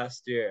stats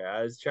last year.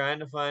 I was trying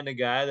to find a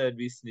guy that would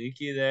be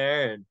sneaky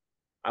there, and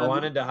I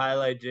wanted to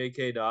highlight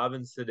J.K.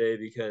 Dobbins today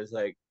because,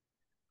 like,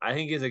 I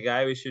think he's a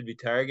guy we should be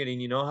targeting.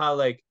 You know how,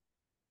 like,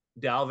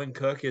 Dalvin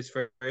Cook, his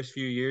first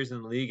few years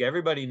in the league,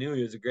 everybody knew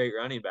he was a great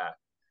running back,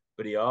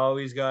 but he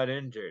always got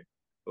injured.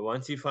 But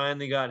once he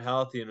finally got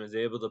healthy and was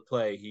able to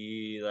play,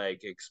 he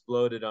like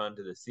exploded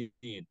onto the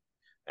scene.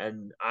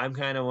 And I'm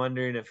kind of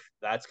wondering if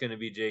that's going to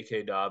be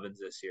J.K. Dobbins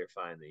this year.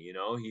 Finally, you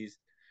know, he's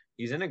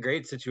in a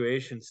great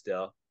situation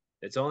still.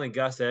 It's only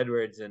Gus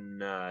Edwards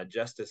and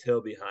Justice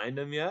Hill behind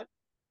him yet,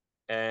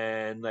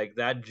 and like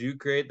that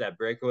juke rate, that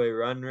breakaway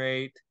run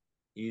rate,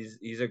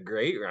 he's a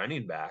great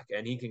running back,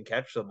 and he can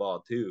catch the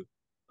ball too.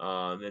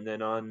 And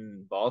then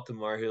on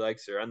Baltimore, who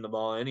likes to run the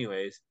ball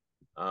anyways,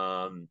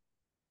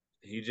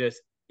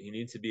 he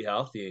needs to be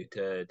healthy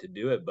to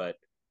do it. But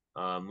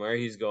where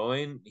he's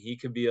going, he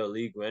could be a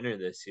league winner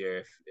this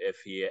year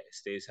if he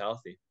stays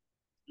healthy.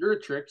 You're a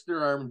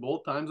trickster, Armin.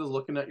 Both times I was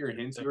looking at your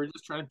hints. You were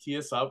just trying to tee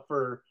us up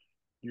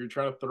you're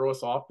trying to throw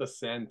us off the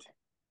scent.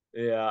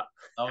 Yeah.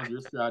 That was your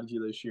strategy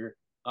this year.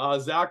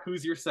 Zach,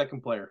 who's your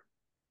second player?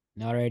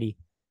 Alrighty.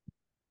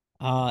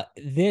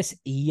 This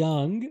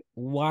young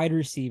wide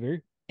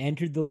receiver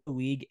entered the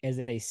league as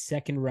a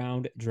second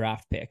round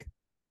draft pick.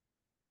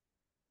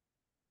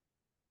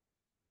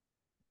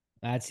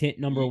 That's hint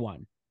number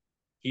 1.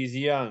 He's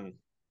young,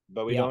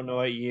 but we Yeah. don't know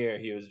what year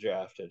he was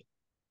drafted.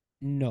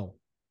 No.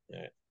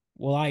 Yeah.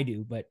 Well, I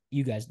do, but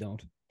you guys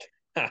don't.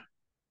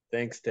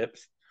 Thanks,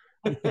 Tips.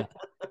 Yeah.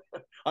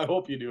 I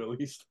hope you do at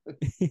least.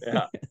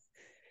 Yeah.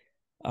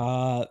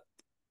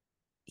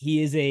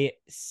 He is a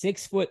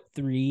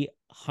 6'3",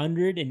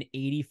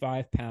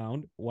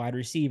 185-pound wide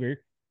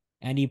receiver,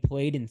 and he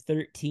played in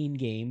 13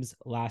 games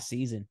last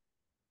season.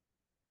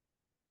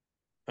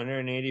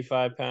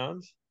 185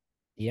 pounds?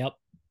 Yep.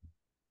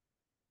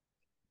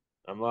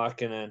 I'm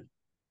locking in.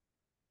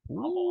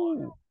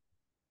 Ooh.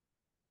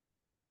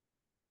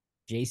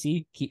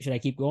 JC, should I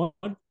keep going?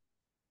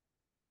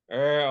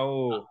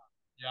 Oh.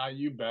 Yeah,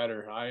 you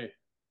better.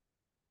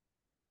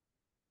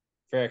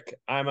 Frick,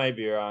 I might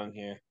be wrong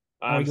here.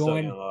 I'm still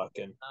going to lock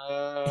in.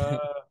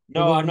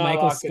 No, I'm not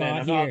Michael locking Scott in.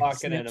 I'm here. not locking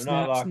Snip, in. I'm snap,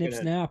 not locking snip, in.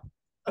 snap.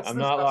 I'm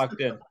not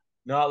locked in.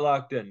 Not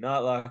locked in.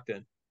 Not locked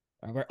in.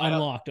 We're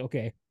unlocked.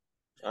 Okay.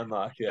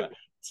 Unlocked, yeah.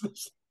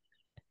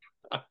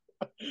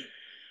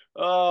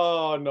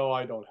 Oh, no,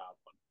 I don't have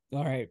one.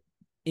 All right.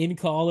 In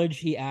college,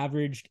 he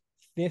averaged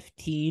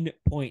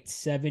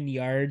 15.7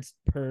 yards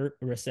per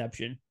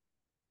reception.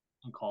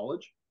 In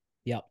college?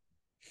 Yep.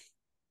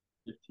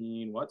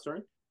 15, what?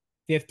 Sorry?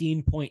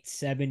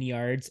 15.7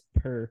 yards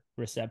per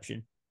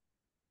reception.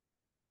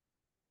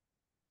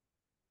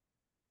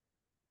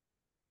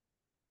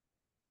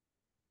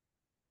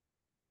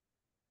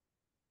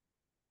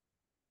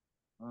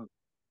 Oh,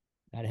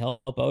 That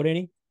help out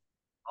any?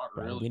 not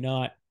Probably really.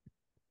 not.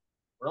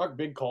 We're not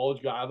big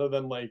college guys, other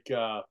than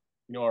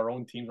our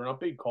own teams. We're not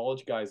big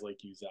college guys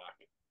like you, Zach.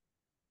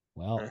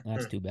 Well,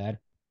 that's too bad.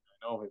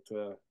 I know it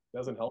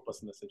doesn't help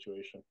us in this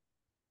situation.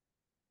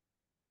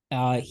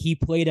 He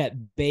played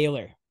at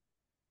Baylor.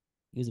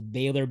 He was a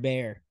Baylor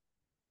Bear.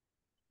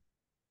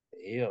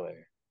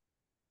 Baylor.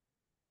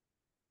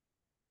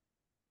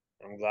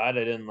 I'm glad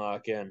I didn't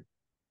lock in.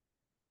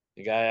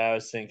 The guy I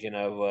was thinking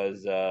of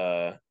was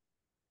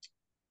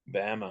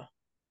Bama.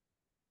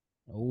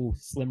 Oh,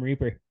 Slim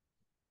Reaper.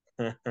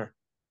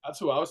 That's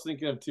who I was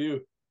thinking of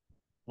too.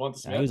 Want the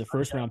He Smith? was a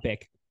first round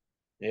pick.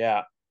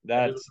 Yeah,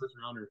 That is a that's first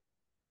rounder.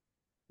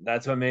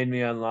 that's what made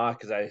me unlock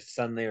because I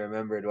suddenly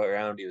remembered what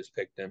round he was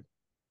picked in.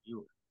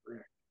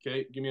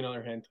 Okay, give me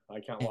another hint. I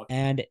can't lock.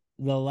 And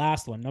the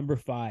last one, number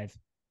 5,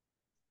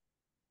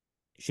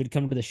 should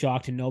come to the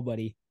shock to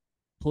nobody.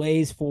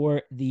 Plays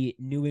for the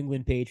New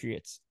England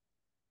Patriots.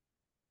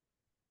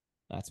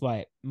 That's why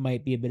it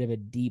might be a bit of a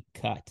deep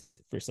cut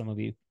for some of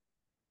you.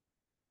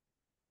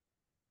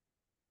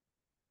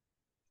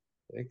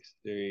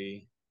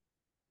 6'3".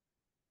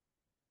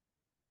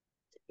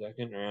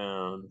 Second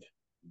round.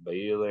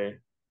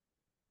 Baylor.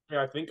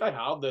 Yeah, I think I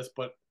have this,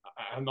 but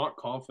I'm not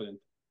confident.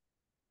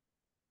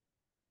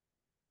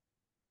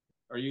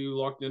 Are you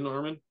locked in,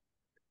 Norman?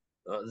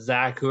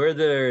 Zach, who are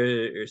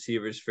the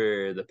receivers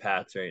for the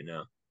Pats right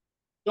now?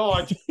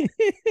 No,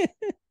 the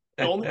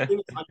only thing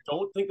is I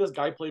don't think this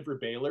guy played for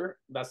Baylor.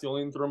 That's the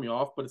only thing throw me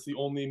off, but it's the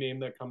only name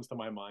that comes to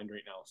my mind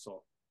right now.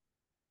 So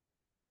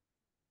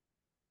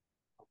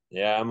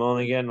Yeah, I'm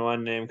only getting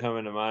one name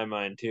coming to my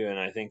mind too, and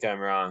I think I'm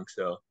wrong.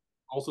 So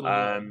also only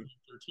I'm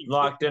 13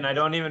 locked in. I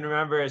don't even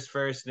remember his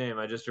first name.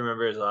 I just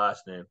remember his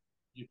last name.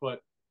 You put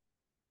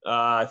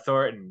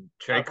Thornton.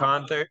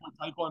 Traycon Thornton.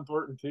 Tyquan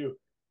Thornton too.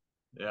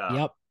 Yeah.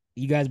 Yep.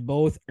 You guys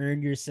both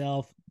earned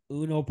yourself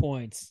Uno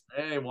points.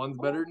 Hey, one's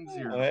better than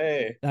zero.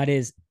 Hey. That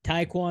is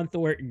Tyquan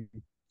Thornton.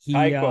 He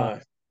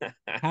Tyquan.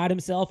 had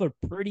himself a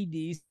pretty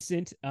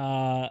decent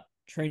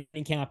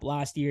training camp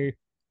last year.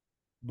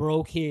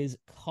 Broke his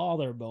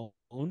collarbone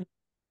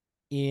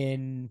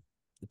in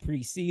the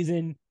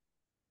preseason.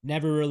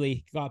 Never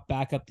really got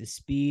back up to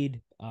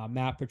speed.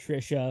 Matt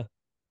Patricia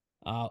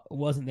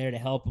wasn't there to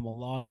help him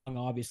along,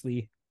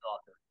 obviously.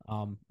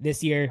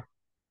 This year,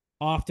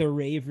 off to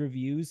rave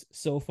reviews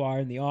so far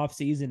in the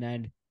offseason,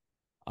 and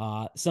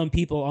some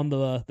people on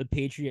the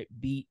Patriot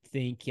beat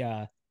think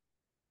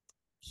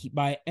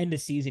by end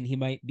of season he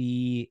might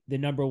be the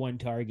number one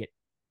target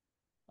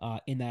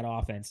in that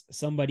offense.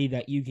 Somebody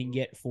that you can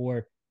get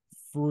for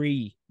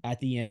free at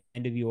the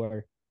end of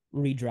your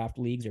redraft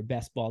leagues or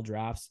best ball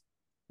drafts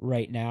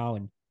right now,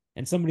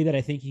 and somebody that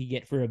I think you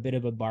get for a bit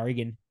of a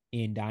bargain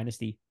in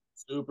Dynasty.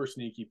 Super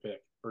sneaky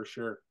pick for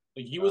sure.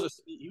 Like he was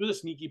a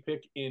sneaky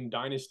pick in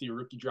Dynasty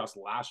rookie drafts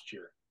last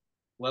year,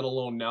 let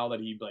alone now that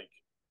he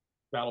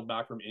battled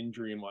back from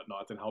injury and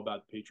whatnot, and how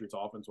bad the Patriots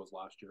offense was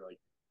last year. Like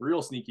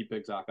real sneaky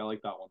pick, Zach. I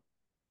like that one.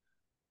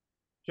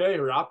 Okay,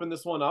 wrapping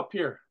this one up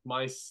here.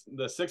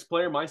 The sixth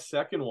player, my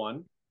second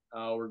one.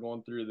 We're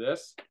going through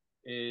this.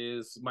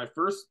 Is my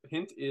first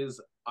hint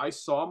is I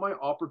saw my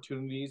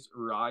opportunities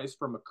rise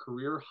from a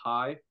career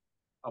high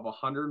of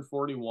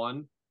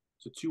 141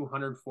 to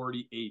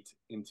 248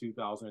 in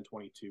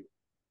 2022.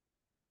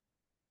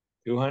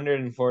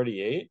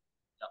 248?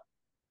 Yeah.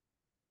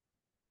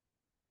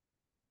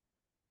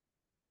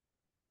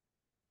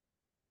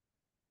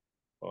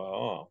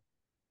 Wow.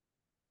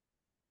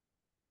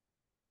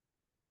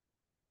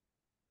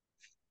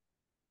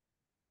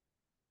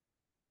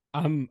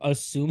 I'm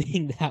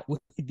assuming that would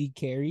be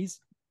carries.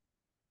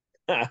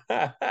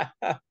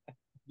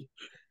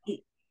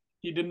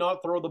 He did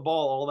not throw the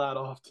ball all that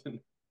often.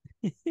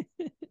 You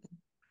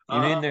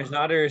mean there's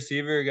not a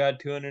receiver who got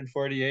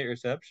 248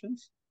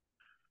 receptions?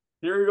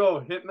 Here we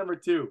go. Hit number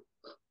 2.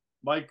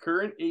 My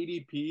current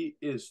ADP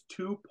is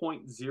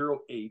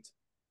 2.08,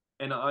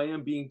 and I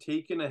am being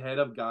taken ahead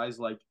of guys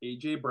like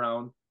A.J.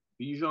 Brown,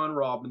 Bijan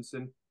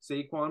Robinson,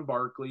 Saquon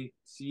Barkley,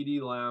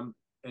 CeeDee Lamb,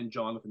 and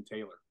Jonathan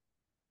Taylor.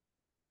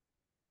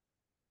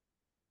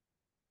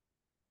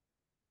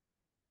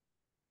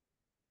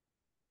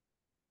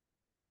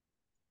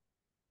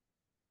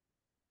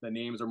 The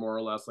names are more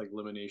or less like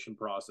elimination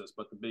process,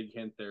 but the big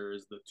hint there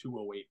is the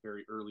 208,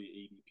 very early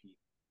ADP.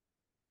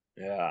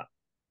 Yeah.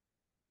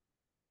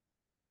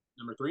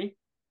 Number 3?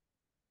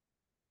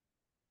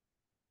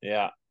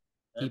 Yeah.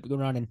 Keep it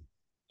running.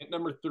 Hint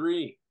number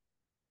 3.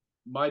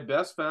 My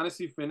best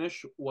fantasy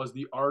finish was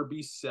the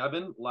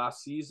RB7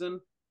 last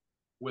season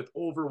with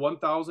over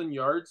 1,000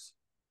 yards.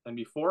 And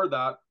before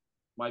that,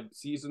 my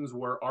seasons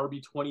were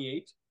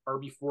RB28,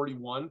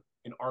 RB41,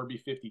 and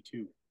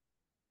RB52.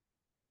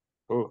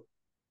 Ooh.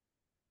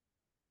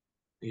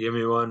 Give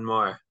me one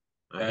more.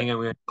 I think I'm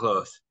getting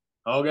close.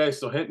 Okay,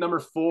 so hint number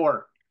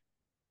 4.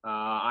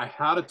 I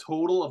had a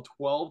total of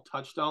 12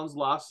 touchdowns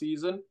last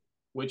season,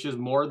 which is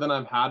more than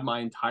I've had my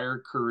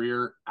entire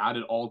career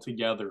added all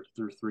together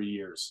through 3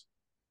 years.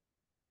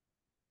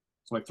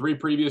 So my 3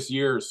 previous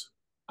years,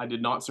 I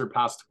did not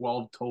surpass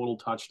 12 total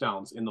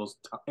touchdowns in those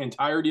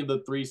entirety of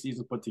the 3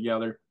 seasons put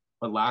together.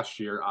 But last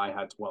year I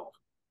had 12.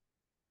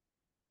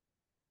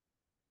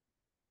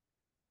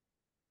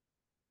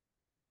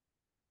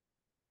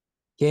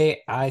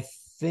 Okay, I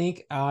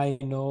think I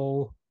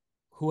know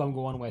who I'm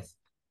going with.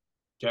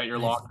 Okay, you're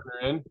And locking her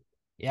in.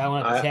 yeah, I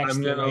want to text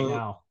you right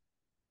now.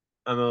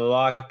 I'm gonna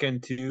lock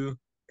in two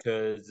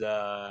because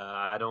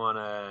I don't want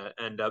to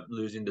end up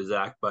losing to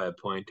Zach by a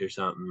point or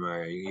something,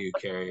 or you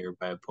carry her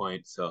by a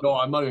point. So No,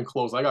 I'm not even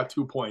close. I got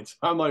 2 points.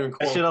 I'm not even I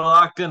close. should have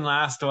locked in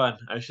last one.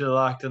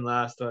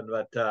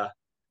 But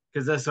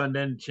because this one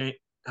didn't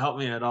help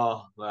me at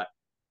all. But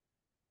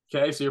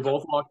Okay, so you're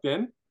both locked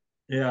in.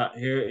 yeah,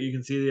 here you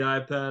can see the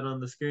iPad on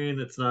the screen.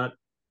 It's not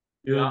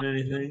Yeah. doing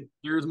anything.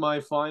 Here's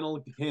my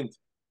final hint.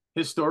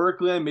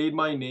 Historically, I made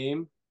my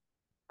name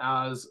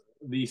as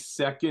the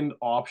second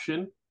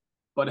option,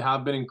 but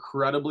have been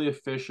incredibly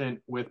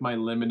efficient with my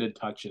limited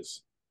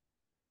touches.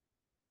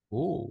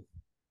 Ooh,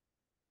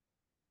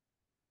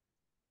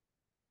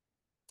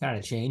 kind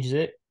of changes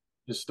it.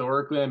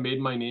 Historically, I made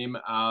my name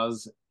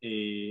as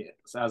the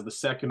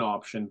second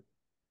option,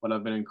 but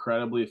I've been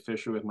incredibly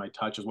efficient with my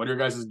touches. What are your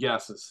guys'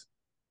 guesses?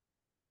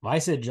 I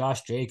said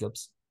Josh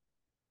Jacobs.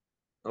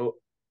 Oh,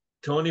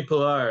 Tony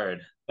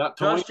Pollard. Yeah,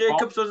 Josh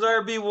Jacobs was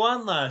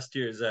RB1 last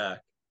year,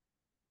 Zach.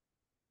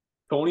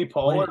 Tony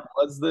Pollard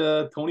was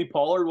the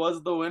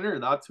winner.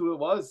 That's who it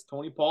was.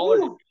 Tony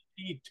Pollard,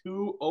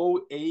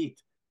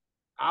 208,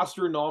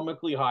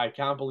 astronomically high.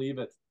 Can't believe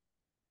it.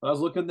 I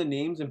was looking at the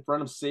names in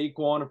front of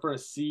Saquon, in front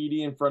of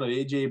CD, in front of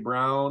AJ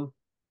Brown,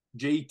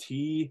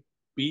 JT,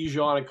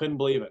 Bijan. I couldn't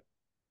believe it.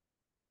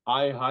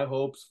 High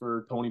hopes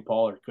for Tony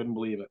Pollard. Couldn't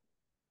believe it.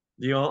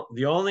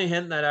 The only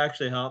hint that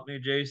actually helped me,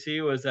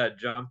 JC, was that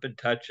jump and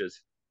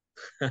touches.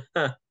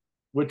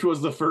 Which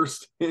was the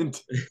first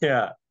hint.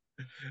 Yeah,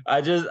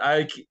 I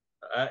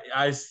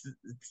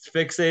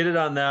fixated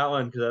on that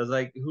one because I was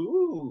like,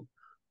 who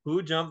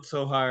jumped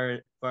so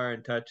far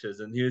in touches?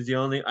 And he was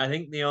I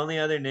think the only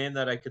other name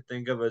that I could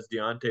think of was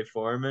Deontay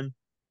Foreman,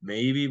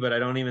 maybe, but I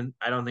don't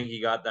think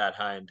he got that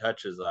high in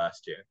touches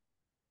last year.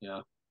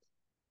 Yeah.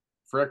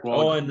 Frick,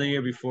 well, and the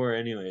year before,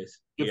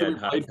 anyways. Get to be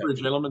played for a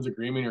gentleman's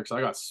agreement here because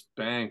I got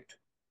spanked.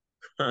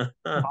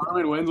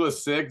 Harmon wins with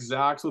 6,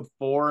 Zach's with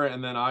 4,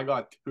 and then I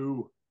got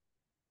 2.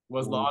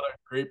 Was not a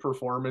great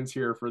performance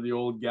here for the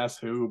old Guess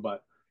Who,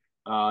 but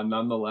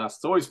nonetheless,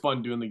 it's always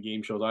fun doing the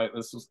game shows.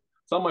 This is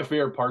some of my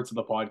favorite parts of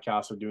the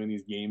podcast are doing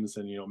these games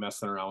and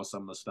messing around with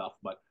some of the stuff.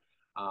 But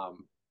I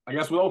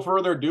guess without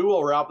further ado,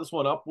 we'll wrap this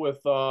one up with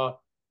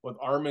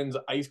Armin's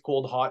ice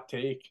cold hot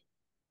take.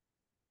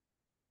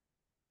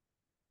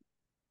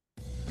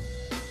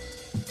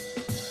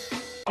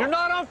 You're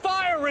not on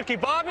fire, Ricky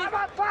Bobby. I'm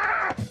on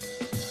fire.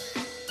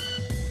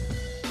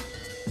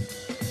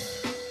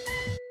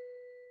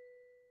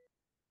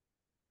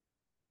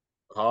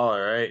 All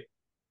right.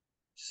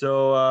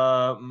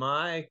 So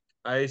my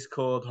ice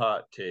cold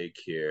hot take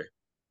here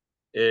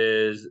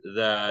is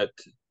that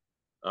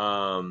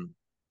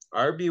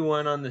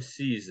RB1 on the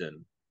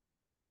season,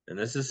 and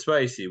this is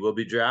spicy, will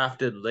be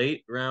drafted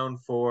late round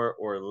 4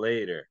 or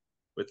later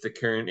with the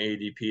current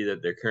ADP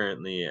that they're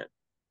currently in.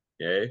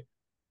 Okay.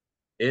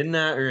 In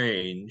that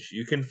range,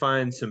 you can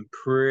find some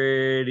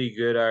pretty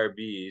good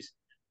RBs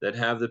that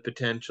have the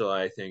potential,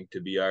 I think,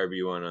 to be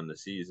RB1 on the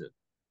season.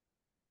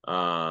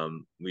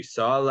 We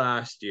saw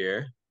last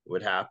year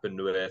what happened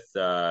with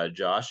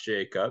Josh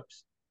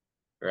Jacobs,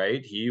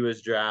 right? He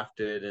was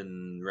drafted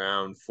in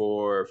round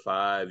 4 or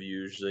 5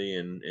 usually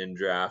in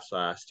drafts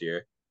last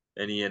year,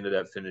 and he ended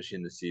up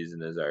finishing the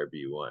season as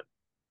RB1.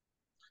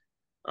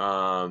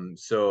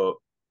 So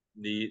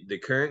the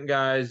current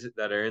guys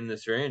that are in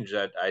this range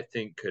that I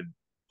think could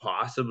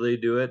possibly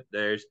do it,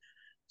 there's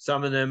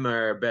some of them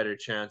are a better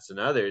chance than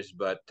others,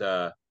 but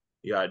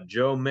you got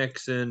Joe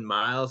Mixon,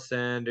 Miles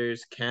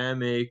Sanders,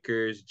 Cam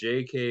Akers,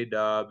 J.K.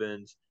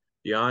 Dobbins,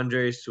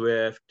 DeAndre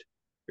Swift,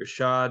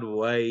 Rachaad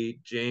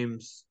White,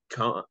 James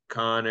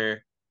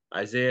Conner,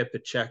 Isaiah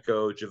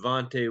Pacheco,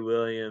 Javonte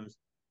Williams,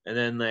 and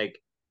then like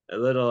a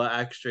little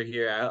extra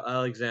here,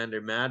 Alexander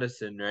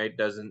Madison, right?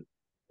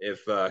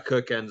 If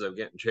Cook ends up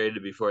getting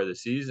traded before the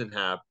season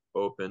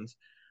opens,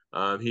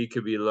 he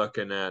could be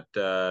looking at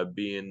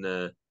being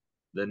the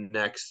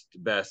next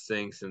best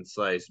thing since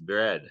sliced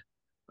bread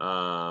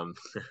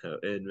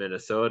in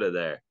Minnesota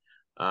there.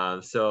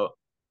 So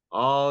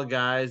all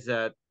guys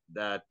that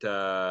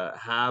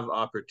have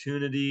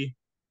opportunity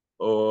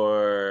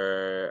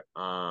or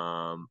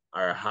are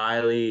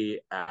highly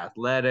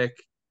athletic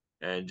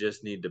and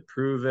just need to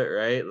prove it,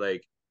 right?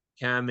 Like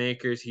Cam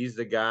Akers, he's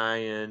the guy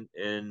in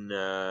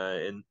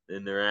the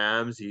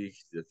Rams.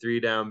 He's the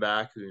 3-down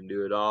back who can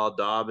do it all.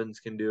 Dobbins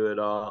can do it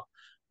all.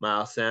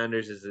 Miles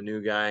Sanders is the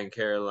new guy in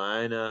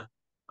Carolina.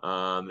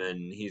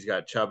 And he's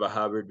got Chuba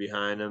Hubbard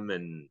behind him,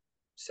 and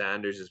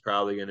Sanders is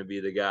probably going to be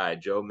the guy.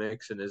 Joe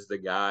Mixon is the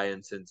guy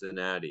in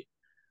Cincinnati.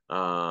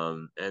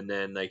 And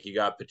then like you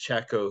got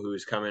Pacheco,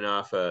 who's coming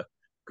off a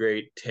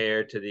great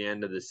tear to the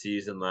end of the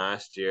season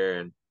last year,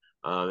 and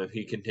if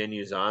he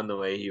continues on the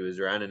way he was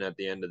running at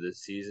the end of the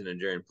season and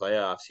during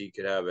playoffs, he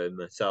could have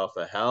himself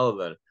a hell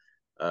of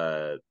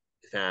a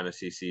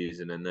fantasy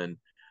season. And then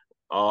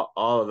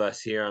all of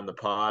us here on the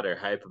pod are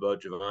hype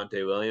about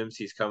Javonte Williams.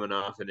 He's coming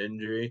off an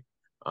injury.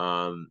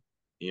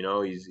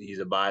 He's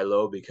a buy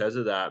low because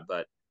of that,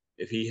 but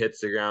if he hits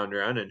the ground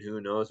running,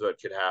 who knows what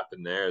could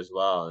happen there as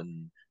well.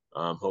 And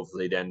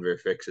hopefully Denver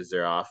fixes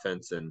their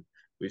offense. And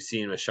we've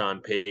seen with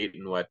Sean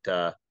Payton what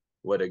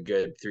a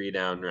good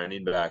 3-down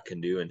running back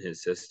can do in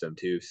his system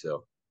too.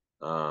 So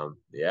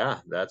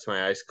that's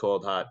my ice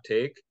cold hot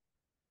take.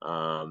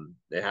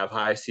 They have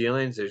high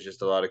ceilings. There's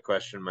just a lot of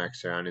question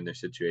marks surrounding their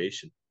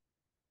situation.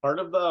 Part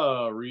of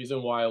the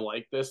reason why I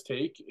like this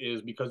take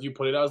is because you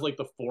put it as like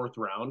the 4th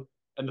round.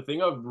 And the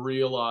thing I've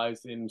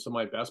realized in some of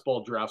my best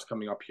ball drafts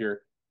coming up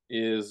here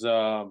is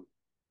that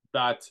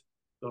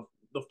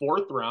the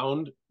 4th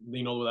round,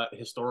 that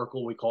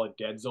historical, we call it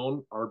dead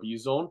zone, RB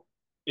zone.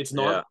 It's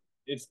not,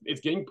 it's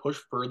getting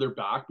pushed further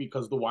back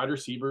because the wide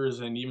receivers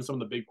and even some of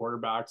the big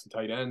quarterbacks and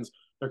tight ends,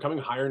 they're coming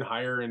higher and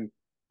higher, and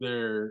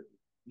they're,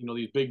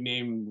 these big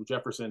name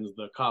Jeffersons,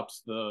 the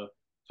Cups, the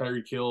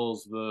Tyreek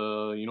Hills,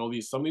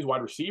 some of these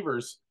wide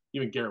receivers,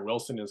 even Garrett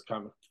Wilson is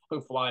kind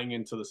of flying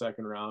into the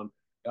 2nd round.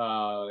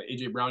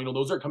 AJ Brown,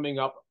 those are coming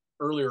up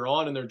earlier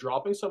on, and they're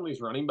dropping some of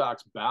these running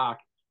backs back.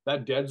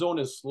 That dead zone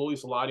is slowly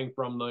sliding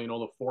from the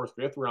the 4th,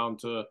 5th round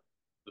to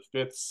the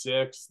 5th,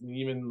 6th, and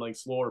even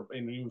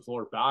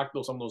slower back.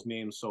 Some of those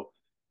names. So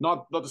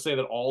not to say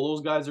that all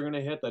those guys are going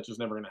to hit. That's just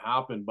never going to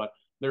happen. But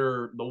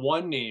they're the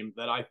one name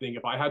that I think,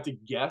 if I had to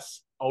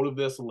guess out of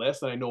this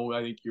list, and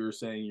I think you're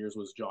saying yours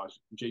was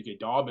J.K.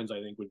 Dobbins,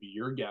 I think would be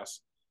your guess.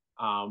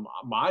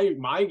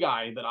 My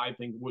guy that I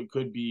think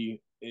could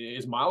be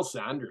is Miles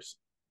Sanders.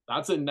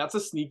 That's a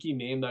sneaky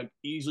name that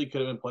easily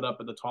could have been put up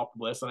at the top of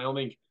the list, and I don't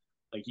think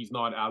he's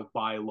not as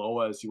buy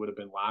low as he would have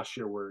been last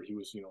year, where he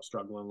was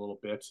struggling a little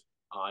bit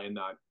in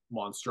that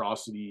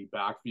monstrosity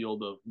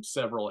backfield of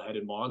several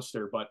headed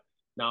monster. But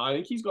now I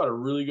think he's got a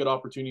really good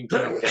opportunity to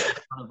have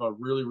kind of a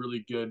really,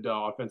 really good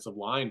offensive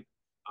line.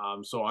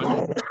 So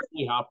I'm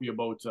really happy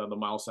about the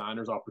Miles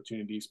Sanders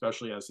opportunity,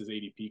 especially as his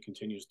ADP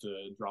continues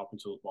to drop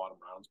into those bottom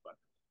rounds. But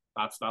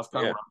that's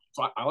kind of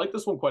so I like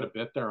this one quite a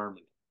bit there,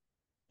 Armin.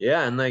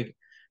 Yeah, and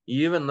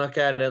you even look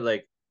at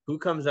it who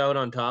comes out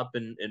on top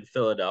in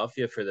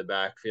Philadelphia for the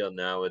backfield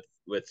now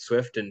with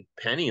Swift and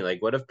Penny?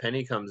 What if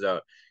Penny comes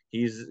out?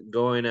 He's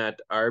going at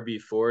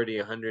RB 40,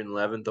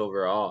 111th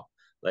overall.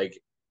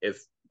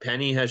 If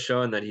Penny has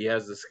shown that he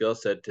has the skill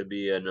set to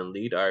be an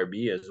elite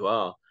RB as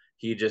well,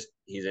 he's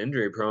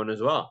injury prone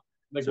as well.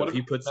 So if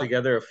he puts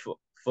together a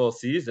full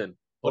season,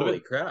 holy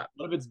crap!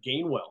 What if it's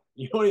Gainwell?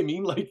 You know what I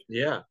mean?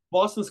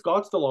 Boston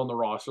Scott's still on the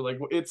roster.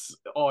 It's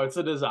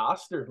a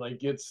disaster.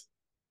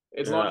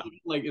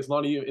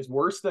 It's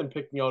worse than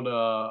picking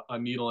out a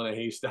needle in a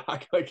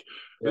haystack.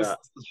 This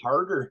is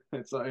harder.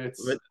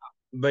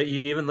 But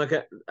you even look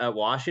at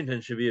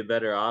Washington should be a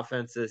better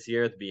offense this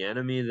year with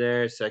Bieniemy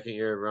there, 2nd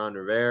year of Ron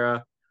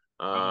Rivera.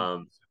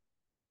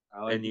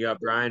 And you got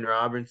Brian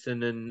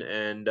Robinson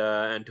and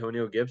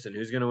Antonio Gibson.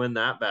 Who's going to win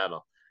that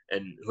battle?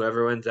 And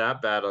whoever wins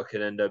that battle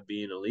could end up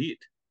being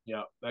elite.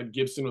 Yeah, that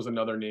Gibson was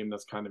another name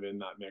that's kind of in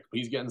that mix. But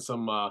he's getting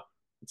some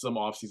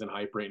offseason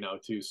hype right now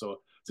too. So as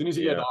soon as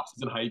you get an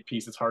offseason hype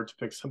piece, it's hard to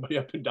pick somebody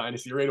up in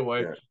Dynasty right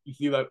away. Yeah. You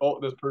see that,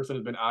 this person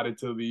has been added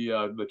to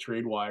the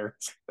trade wire.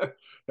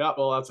 Yeah,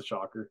 well, that's a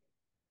shocker.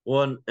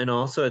 Well, and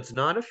also it's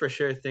not a for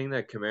sure thing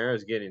that Kamara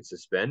is getting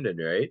suspended,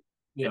 right?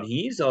 Yeah. And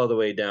he's all the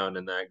way down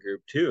in that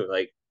group too.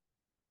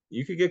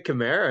 You could get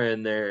Kamara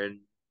in there, and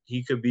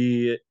he's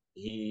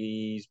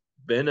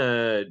been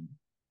a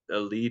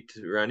elite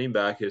running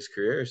back his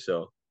career.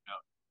 So,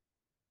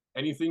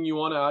 anything you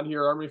want to add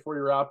here, Army, before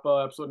you wrap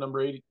episode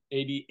number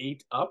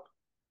 88 up?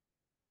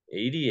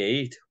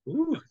 88.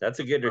 Ooh, that's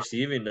a good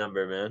receiving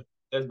number, man.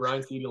 There's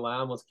Brian CeeDee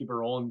Lamb. Let's keep it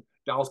rolling.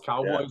 Dallas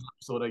Cowboys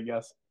episode, I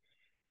guess.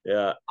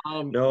 Yeah.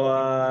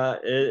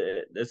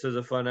 This was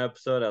a fun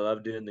episode. I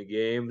love doing the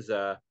games.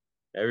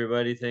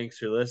 Everybody, thanks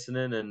for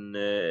listening, and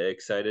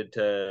excited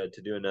to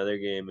do another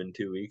game in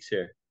 2 weeks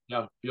here.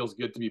 Yeah, feels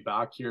good to be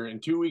back here. In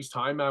 2 weeks'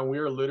 time, man, we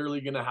are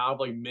literally gonna have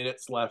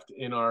minutes left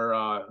in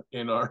our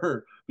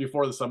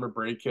before the summer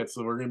break hits.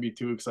 So we're gonna be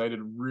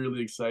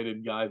really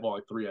excited, guys. Well,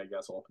 3, I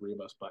guess, all 3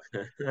 of us. But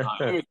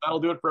anyways,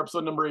 that'll do it for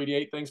episode number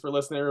 88. Thanks for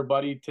listening,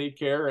 everybody. Take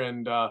care,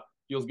 and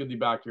feels good to be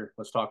back here.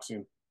 Let's talk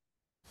soon.